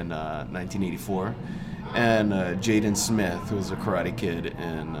in 1984, and Jaden Smith, who was a Karate Kid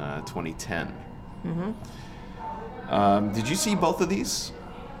in 2010. Did you see both of these?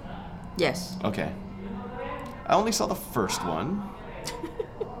 Yes. Okay. I only saw the first one.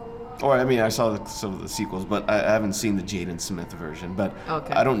 Or, I mean, I saw some of the sequels, but I haven't seen the Jaden Smith version. But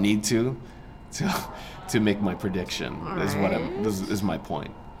Okay. I don't need to make my prediction. Is what Alright. this is my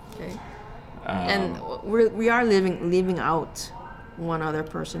point. Okay. And we are leaving out one other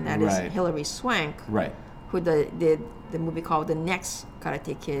person, that is Right. Hilary Swank, Right. who did the movie called The Next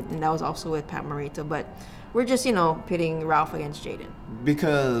Karate Kid, and that was also with Pat Morita. But we're just, pitting Ralph against Jaden.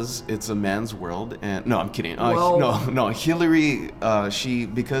 Because it's a man's world, and no, I'm kidding. Whoa. No, Hillary. She,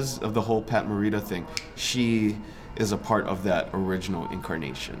 because of the whole Pat Morita thing, she is a part of that original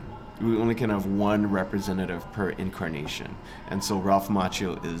incarnation. We only can have one representative per incarnation, and so Ralph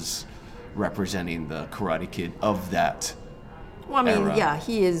Macchio is representing the Karate Kid of that. Well, I mean, era. yeah,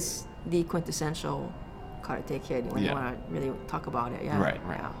 he is the quintessential Karate Kid when Yeah. you want to really talk about it. Yeah. Right.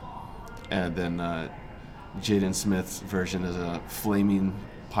 Yeah. And then Jaden Smith's version is a flaming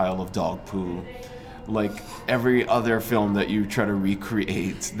pile of dog poo. Like every other film that you try to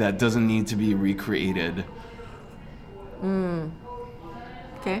recreate that doesn't need to be recreated.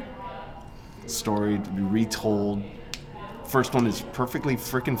 Okay. Story to be retold. First one is perfectly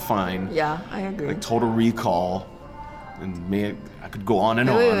freaking fine. Yeah, I agree. Like Total Recall. And I could go on and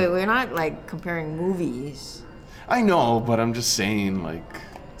on. Wait, we're not like comparing movies. I know, but I'm just saying, like,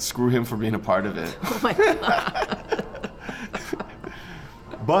 screw him for being a part of it. Oh my god.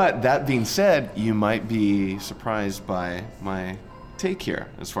 But that being said, you might be surprised by my take here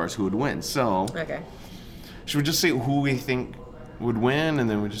as far as who would win. So, Okay. should we just say who we think would win, and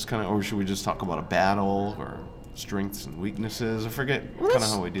then we just or should we just talk about a battle or strengths and weaknesses? I forget kind of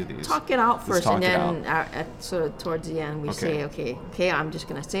let's how we do these. Talk it out Let's first, talk and it then out. at sort of towards the end we Okay. say, okay, I'm just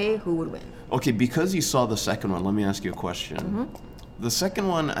gonna say who would win. Okay, because you saw the second one, let me ask you a question. Mm-hmm. The second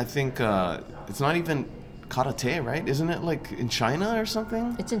one, I think it's not even karate, right? Isn't it like in China or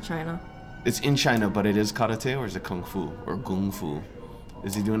something? It's in China. It's in China, but it is karate, or is it kung fu or gung fu?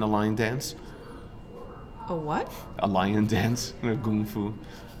 Is he doing a lion dance? A what? A lion dance? Or gung fu?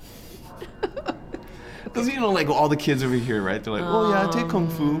 Because, like all the kids over here, right? They're like, oh yeah, I take kung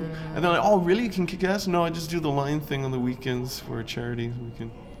fu. And they're like, oh really? You can kick ass? No, I just do the lion thing on the weekends for a charity.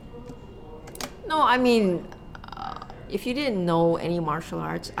 No, I mean, if you didn't know any martial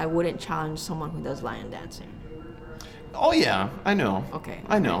arts, I wouldn't challenge someone who does lion dancing. Oh yeah, I know. Okay.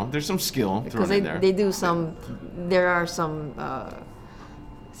 I know. There's some skill Because thrown in there. they do some, there are some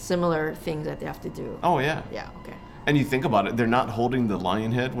similar things that they have to do. Oh yeah. Yeah, okay. And you think about it, they're not holding the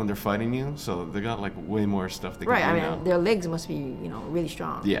lion head when they're fighting you, so they got like way more stuff they can Right, do I now. mean, their legs must be, really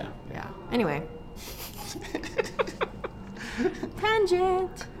strong. Yeah. Yeah. Anyway.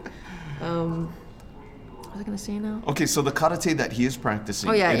 Tangent. What was I gonna say now? Okay, so the karate that he is practicing,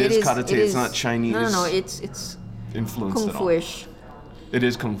 Oh yeah, it is karate. It's not Chinese No, it's influenced kung at all. fu-ish. It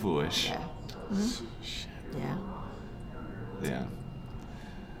is kung fu-ish. Yeah. Yeah. Yeah.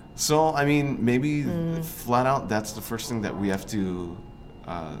 So, I mean, maybe flat out, that's the first thing that we have to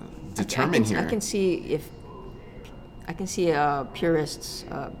determine here. I can see purists,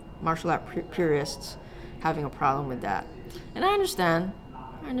 martial art purists, having a problem with that, and I understand.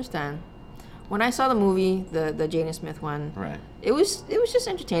 When I saw the movie, the Jaden Smith one, Right. it was just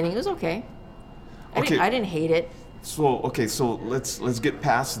entertaining. It was okay. Okay. I didn't hate it. So let's get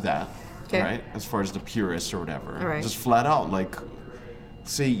past that, Okay. right? As far as the purists or whatever. All right. Just flat out, like,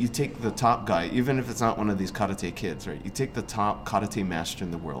 say you take the top guy, even if it's not one of these karate kids, right? You take the top karate master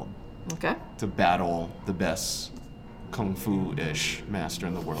in the world Okay. to battle the best kung fu-ish master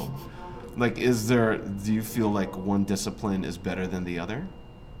in the world. Like, do you feel like one discipline is better than the other?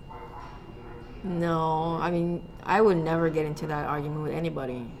 No, I mean, I would never get into that argument with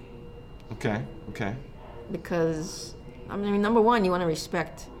anybody Okay. because, I mean, number one, you want to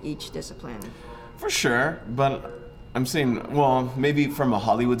respect each discipline. For sure, but I'm saying, well, maybe from a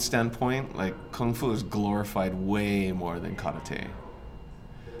Hollywood standpoint, like, kung fu is glorified way more than karate.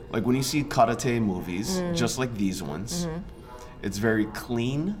 Like, when you see karate movies, just like these ones, it's very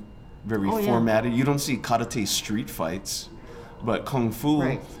clean, very Oh, yeah. formatted. You don't see karate street fights, but kung fu,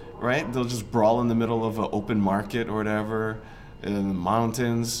 Right. They'll just brawl in the middle of an open market or whatever, in the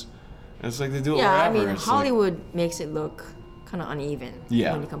mountains. It's like they do it Yeah, I wherever. mean, It's Hollywood makes it look kind of uneven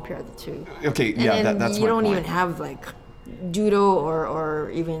Yeah. when you compare the two. Like, okay, And yeah, then that's you my don't point. even have like judo or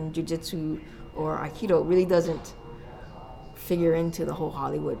even jujitsu or aikido. It really doesn't figure into the whole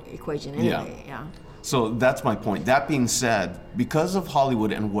Hollywood equation anyway. Yeah. So that's my point. That being said, because of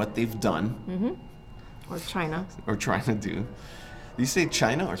Hollywood and what they've done, Or China. or trying to do. You say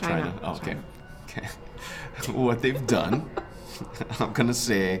China or China? China. Oh, okay. Okay. What they've done, I'm going to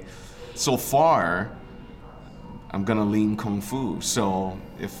say, so far, I'm going to lean Kung Fu. So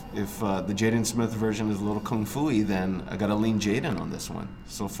if the Jaden Smith version is a little Kung Fu-y, then I got to lean Jaden on this one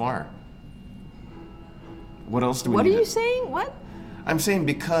so far. What else do we What are need you to- saying? What? I'm saying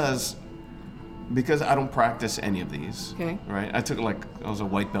because I don't practice any of these. Okay. Right? I was a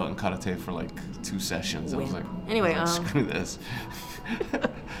white belt in karate for like 2 sessions. I was like, Anyway, screw this.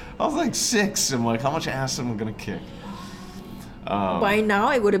 I was like 6. I'm like, how much ass am I gonna kick? By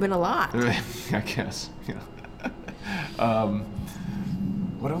now, it would have been a lot. I guess. Yeah.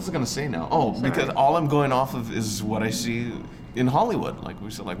 What else was I gonna say now? Oh, because all I'm going off of is what I see in Hollywood, like we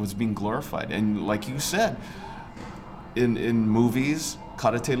said, like what's being glorified, and like you said, in movies,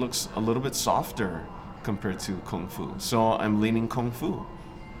 karate looks a little bit softer compared to kung fu. So I'm leaning kung fu.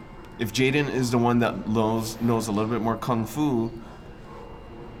 If Jaden is the one that knows a little bit more kung fu,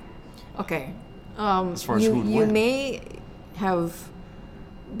 Okay. as far as who would You win, may have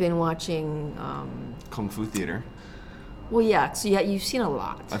been watching. kung fu theater, Well, yeah. So yeah, you've seen a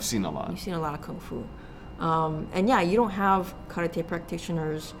lot. I've seen a lot. You've seen a lot of kung fu, and yeah, you don't have karate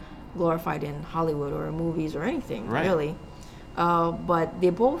practitioners glorified in Hollywood or movies or anything Right. really. But they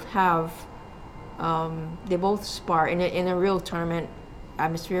both have, they both spar in a real tournament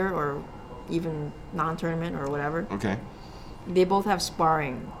atmosphere or even non-tournament or whatever. Okay. They both have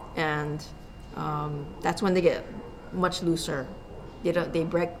sparring, and that's when they get much looser. They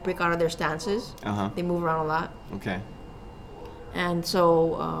break out of their stances. Uh-huh. They move around a lot. Okay. And so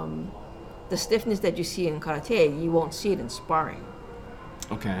the stiffness that you see in karate, you won't see it in sparring.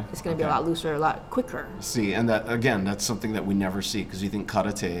 Okay. It's going to be a lot looser, a lot quicker. See, and that again, that's something that we never see because you think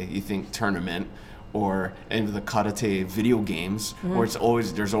karate, you think tournament, or any of the karate video games, where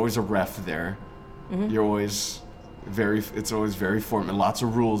there's always a ref there. You're always it's always very formal. Lots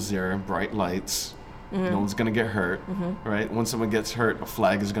of rules there, bright lights. No one's gonna get hurt, right? Once someone gets hurt, a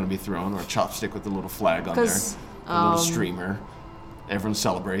flag is gonna be thrown, or a chopstick with a little flag on there, 'Cause, a little streamer. Everyone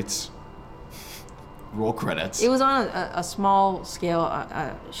celebrates. Roll credits. It was on a small scale,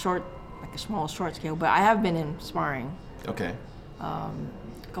 a small short scale, but I have been in sparring Okay. a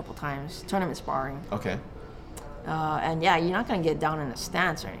couple times, tournament sparring. Okay. And yeah, you're not going to get down in a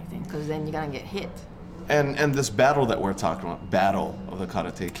stance or anything because then you're going to get hit. And this battle that we're talking about, battle of the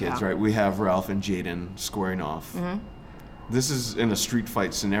karate kids, Yeah. right? We have Ralph and Jaden squaring off. This is in a street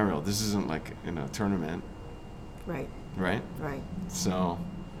fight scenario. This isn't like in a tournament, Right, right? right. So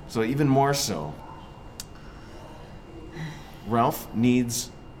even more so, Ralph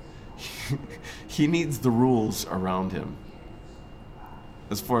needs he needs the rules around him.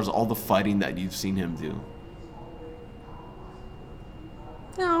 As far as all the fighting that you've seen him do.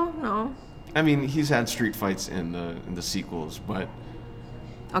 No. I mean, he's had street fights in the sequels, but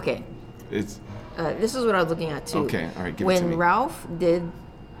Okay. it's this is what I was looking at too. Okay, all right, give it to When me. Ralph did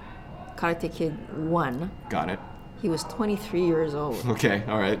Karate Kid 1, Got it. he was 23 years old. Okay,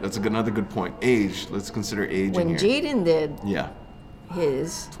 all right. That's another good point. Age. Let's consider age When in here. Jaden did Yeah.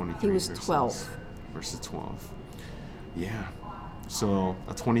 his, 23 he was versus- 12. Versus 12. Yeah. So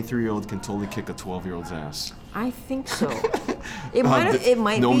a 23-year-old can totally kick a 12-year-old's ass. I think so. It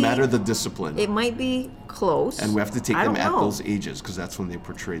might no be, matter the discipline. It might be close. And we have to take I them don't at know. those ages because that's when they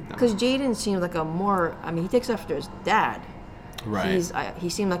portrayed them. Because Jaden seems like a more, I mean, he takes after his dad. Right. He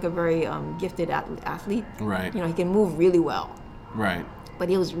seemed like a very gifted athlete. Right. You know, he can move really well. Right. But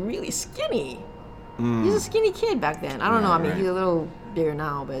he was really skinny. He was a skinny kid back then. I don't know. I mean, right. he's a little bigger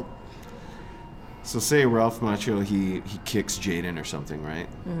now, but So say Ralph Macchio, he kicks Jaden or something, right?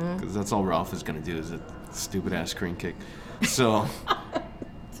 Mm-hmm. Because that's all Ralph is going to do is a stupid-ass crane kick. So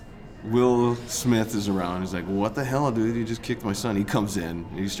Will Smith is around. He's like, what the hell, dude? You just kicked my son. He comes in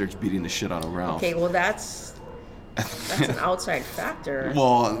and he starts beating the shit out of Ralph. okay. Well, that's an outside factor.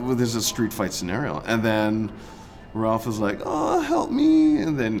 Well, there's a street fight scenario. And then Ralph is like, oh, help me.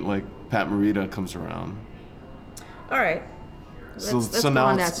 And then, like, Pat Morita comes around. All right. Let's go now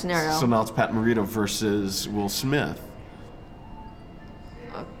on that it's- scenario. So now it's Pat Morita versus Will Smith.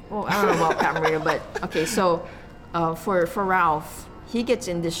 Well, I don't know about Pat Morita, but okay. So for Ralph, he gets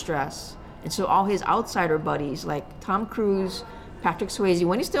in distress, and so all his outsider buddies like Tom Cruise, Patrick Swayze,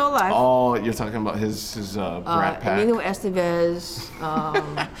 when he's still alive, Oh, you're talking about his Brat Pack. Emilio Estevez,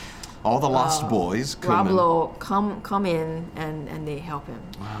 All the Lost Boys come Rob in. Lowe come in and they help him.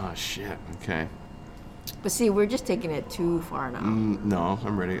 Oh, shit. Okay. But see, we're just taking it too far now. No,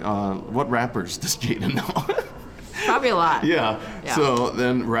 I'm ready. What rappers does Jaden know? Probably a lot. Yeah. Yeah. So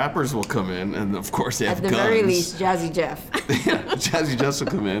then rappers will come in, and of course they have At the guns. very least, Jazzy Jeff. Yeah, Jazzy Jess will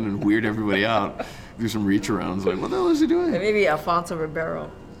come in and weird everybody out, do some reach arounds. Like, what the hell is he doing? Maybe Alfonso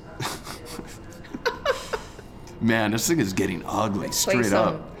Ribeiro. Man, this thing is getting ugly, Play straight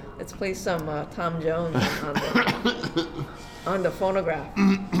some. up. Let's play some Tom Jones on the phonograph.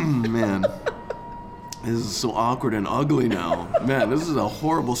 Man, this is so awkward and ugly now. Man, this is a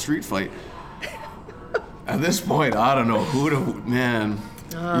horrible street fight. At this point, I don't know who to, man.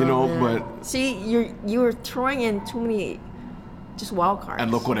 But See, you were throwing in too many just wild cards.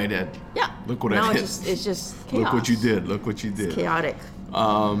 and look what I did. Yeah. Look what now I did. It's just chaos. Look what you did. Look what you did. Chaotic.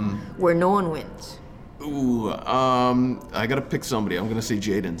 Where no one wins. Ooh, I gotta pick somebody. I'm gonna say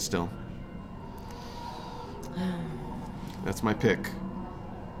Jaden still. That's my pick.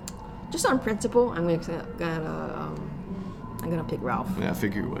 Just on principle, I'm gonna pick Ralph. Yeah, I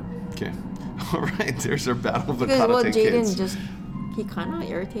figure you would. Okay. All right, there's our battle of the Because Karate Kids. Jaden he kind of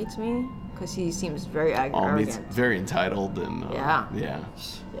irritates me because he seems very He's arrogant. very entitled and Yeah. yeah.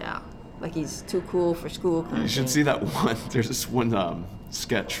 Yeah, like he's too cool for school. Kind You of should thing. see that one. There's this one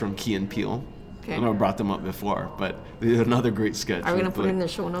sketch from Key and Peele. Okay. I know I brought them up before, but they did another great sketch. Are we gonna with, put it in the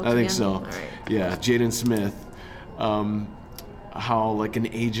show notes I think again? so. All right. Yeah, Jaden Smith. How like an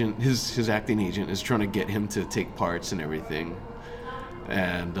agent, his acting agent is trying to get him to take parts and everything,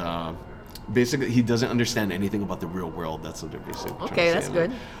 and basically he doesn't understand anything about the real world. That's what they're basically trying to Okay, say. that's Like,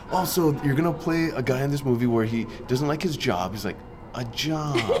 good. Also, you're gonna play a guy in this movie where he doesn't like his job. He's like, a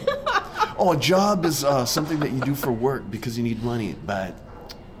job. Oh, a job is something that you do for work because you need money, but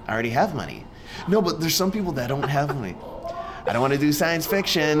I already have money. No, but there's some people that don't have money. I don't want to do science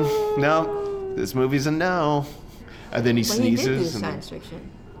fiction. No, this movie's a no. And then he But he sneezes. did do and science fiction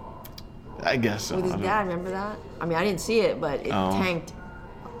I guess so. with his I don't- dad. Remember that? I mean, I didn't see it, but it Oh. tanked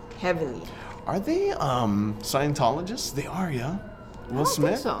heavily. Are they Scientologists? They are, yeah. Will I don't Smith?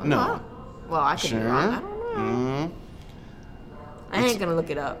 think so. No. I don't- Well, I could be Sure. wrong. I don't know. I ain't gonna look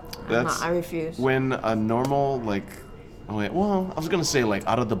it up. That's I refuse. When a normal like, oh wait, well, I was gonna say like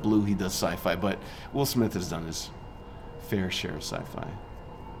out of the blue he does sci-fi, but Will Smith has done his fair share of sci-fi.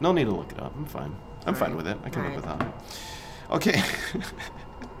 No need to look it up. I'm fine. I'm fine with it. I can live Alright. without it. Okay.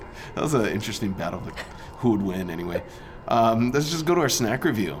 That was an interesting battle. Like, who would win anyway? Let's just go to our snack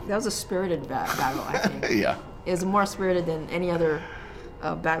review. That was a spirited battle, I think. Yeah. It was more spirited than any other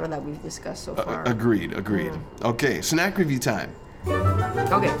battle that we've discussed so far. Agreed. Okay, snack review time.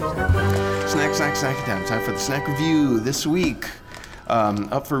 Okay. Snack time. Time for the snack review this week.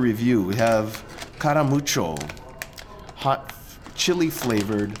 Up for review, we have Caramucho, hot chili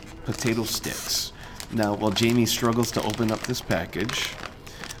flavored potato sticks. Now, while Jamie struggles to open up this package,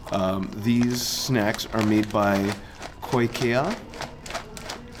 these snacks are made by Koikea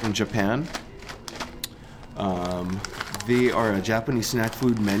in Japan. They are a Japanese snack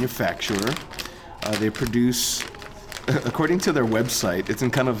food manufacturer. They produce according to their website, it's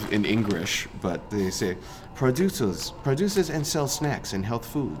in English, but they say produces and sells snacks and health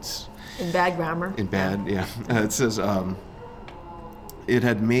foods. In bad grammar. In bad, yeah. It says it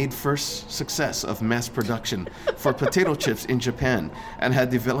had made first success of mass production for potato chips in Japan and had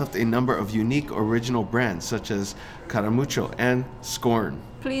developed a number of unique original brands such as Caramucho and Scorn.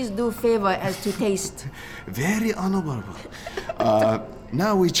 Please do favor as to taste. Very honorable.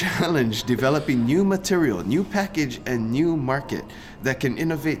 Now we challenge developing new material, new package, and new market that can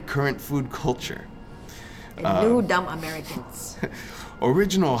innovate current food culture. And new dumb Americans.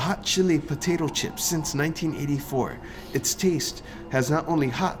 Original hot chili potato chips since 1984. Its taste has not only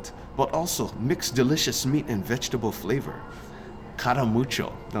hot, but also mixed delicious meat and vegetable flavor.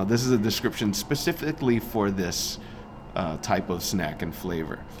 Caramucho. Now, this is a description specifically for this type of snack and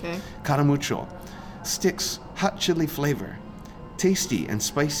flavor. Okay. Caramucho. Sticks hot chili flavor. Tasty and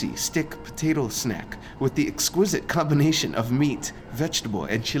spicy stick potato snack with the exquisite combination of meat, vegetable,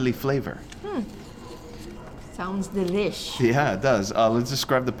 and chili flavor. Sounds delish. Yeah, it does. Let's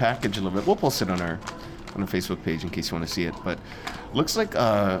describe the package a little bit. We'll post it on our Facebook page in case you want to see it. But looks like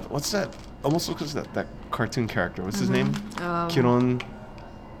what's that? Almost looks like that cartoon character. What's his name? Kiron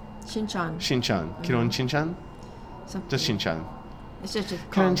Shin-chan. Shin-chan. Kiron Shin-chan? Something. Just Shin-chan. It's just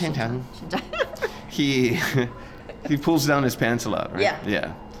Kiron called Shin-chan. Shin-chan. He pulls down his pants a lot, right? Yeah.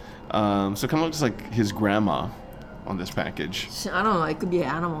 Yeah. So it kind of looks like his grandma on this package. I don't know. It could be an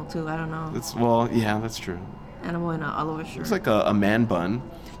animal too. I don't know. Yeah, that's true. Animal in an olive shirt. Looks like a man bun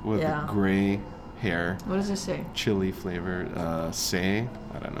with Yeah. gray hair. What does it say? Chili flavor. Say,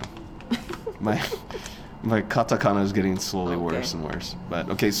 I don't know. My katakana is getting slowly Okay. worse and worse.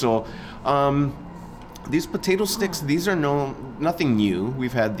 But okay, so these potato sticks, these are nothing new.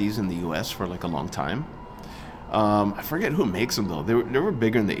 We've had these in the U.S. for like a long time. I forget who makes them though. They were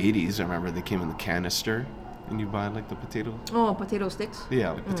bigger in the 80s. I remember they came in the canister, and you buy like the potato. Oh, potato sticks?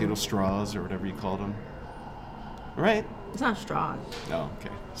 Yeah, like potato straws or whatever you called them. Right? It's not straws. Oh,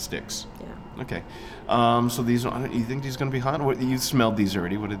 okay. Sticks. Yeah. Okay. So these, you think these are gonna be hot? What, you smelled these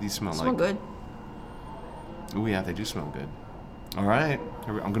already? What did these smell Smell like? good. Oh yeah, they do smell good. All right,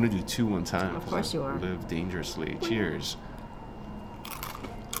 I'm gonna do two one time. Of 'cause course I you are. Live dangerously. Cheers.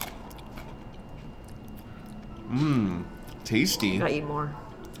 Tasty. Gotta eat more.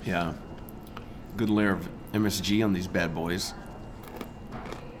 Yeah. Good layer of MSG on these bad boys.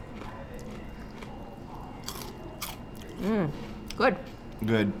 Good.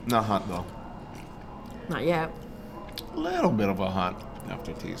 Good. Not hot though. Not yet. A little bit of a hot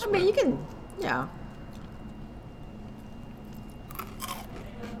aftertaste. I mean, you can. Yeah.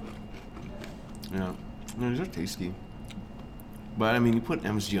 Yeah. No, these are tasty. But I mean, you put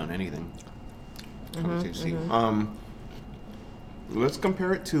MSG on anything. Kind of tasty. Let's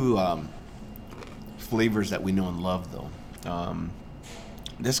compare it to flavors that we know and love, though.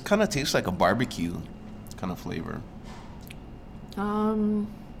 This kind of tastes like a barbecue kind of flavor.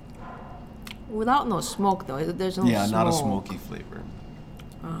 Without no smoke though. There's no Yeah, smoke. not a smoky flavor.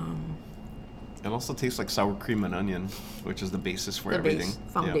 It also tastes like sour cream and onion, which is the basis for The everything. base,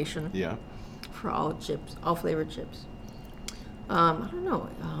 foundation. Yeah. For all chips, all flavored chips. I don't know.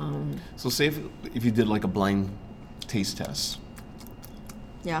 So say if you did like a blind taste test,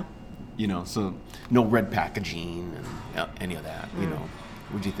 Yeah. you know, so no red packaging and any of that, you know,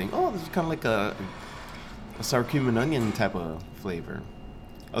 would you think, oh, this is kind of like a sour cream and onion type of flavor?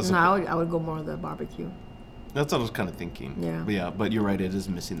 No, I would go more of the barbecue. That's what I was kind of thinking. Yeah. But you're right, it is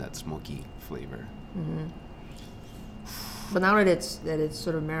missing that smoky flavor. But now that it's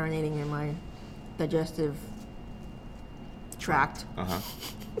sort of marinating in my digestive tract,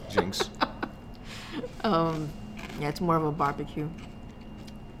 Jinx. yeah, it's more of a barbecue.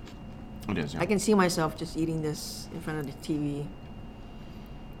 It is, yeah. I can see myself just eating this in front of the TV.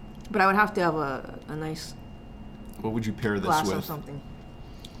 But I would have to have a nice What would you pair this glass with? of something.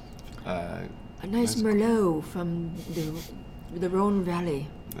 Uh, A nice Merlot from the Rhone Valley.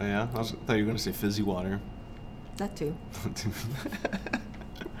 yeah, I thought you were going to say fizzy water. That too.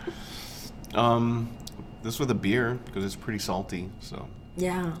 This with a beer because it's pretty salty. So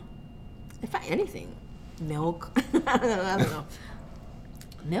Yeah. If anything, milk. I don't know.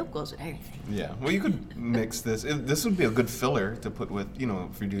 Milk goes with everything. yeah, well, you could mix this. This would be a good filler to put with, you know,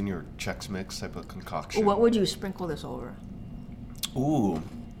 if you're doing your Chex Mix type of concoction. What would you sprinkle this over? Ooh,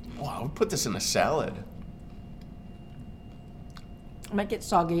 oh, I would put this in a salad. Might get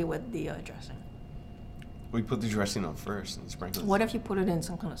soggy with the dressing. We put the dressing on first and sprinkle. What if you put it in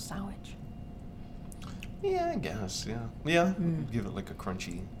some kind of sandwich? Yeah, I guess. Yeah. Give it like a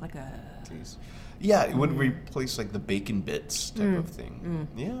crunchy Like a... taste. Yeah, it would replace like the bacon bits type of thing.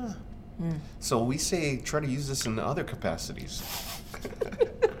 Yeah. So we say try to use this in other capacities.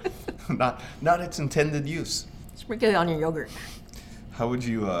 not its intended use. Sprinkle it on your yogurt. How would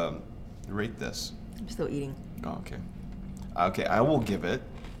you rate this? I'm still eating. Oh, okay. Okay, I will give it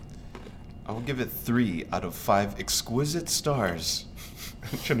 3 out of 5 exquisite stars.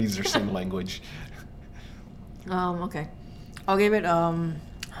 I'm trying to use their same language. Okay. I'll give it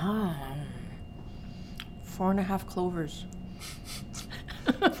 4.5 clovers.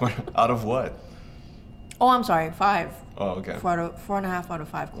 Out of what? Oh, I'm sorry, 5. Oh, okay. 4.5 out of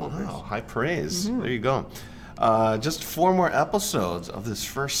 5 clovers. Wow, high praise. There you go. Just 4 more episodes of this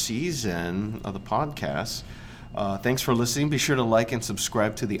first season of the podcast. Thanks for listening. Be sure to like and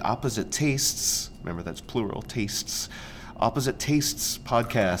subscribe to the Opposite Tastes. Remember, that's plural, tastes. Opposite Tastes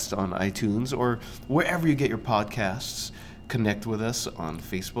podcast on iTunes or wherever you get your podcasts. Connect with us on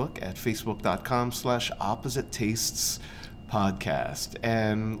Facebook at facebook.com/Opposite Tastes podcast.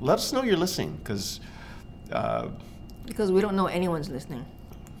 And let us know you're listening because we don't know anyone's listening.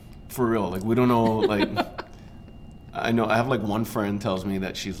 for real, like we don't know, like I know I have like one friend tells me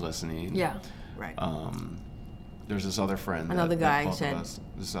that she's listening. Yeah, right. There's this other friend. Another guy said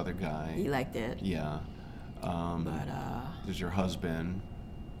this other guy. he liked it. Yeah. But There's your husband.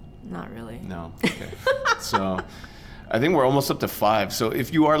 not really. No. Okay. So I think we're almost up to 5. So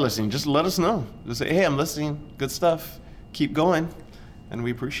if you are listening, just let us know. Just say, hey, I'm listening. Good stuff. Keep going. And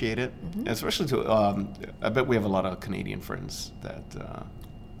we appreciate it. And especially to, I bet we have a lot of Canadian friends that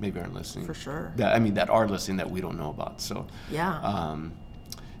maybe aren't listening. For sure. That are listening that we don't know about. So Yeah.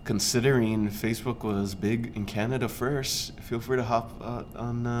 Considering Facebook was big in Canada first, feel free to hop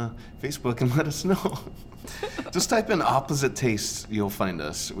on Facebook and let us know. Just type in Opposite Tastes, you'll find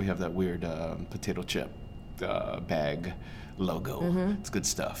us. We have that weird potato chip bag logo. It's good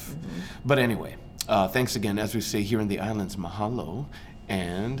stuff. But anyway, thanks again. As we say here in the islands, mahalo.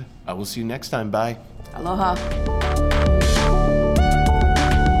 And I will see you next time. Bye. Aloha.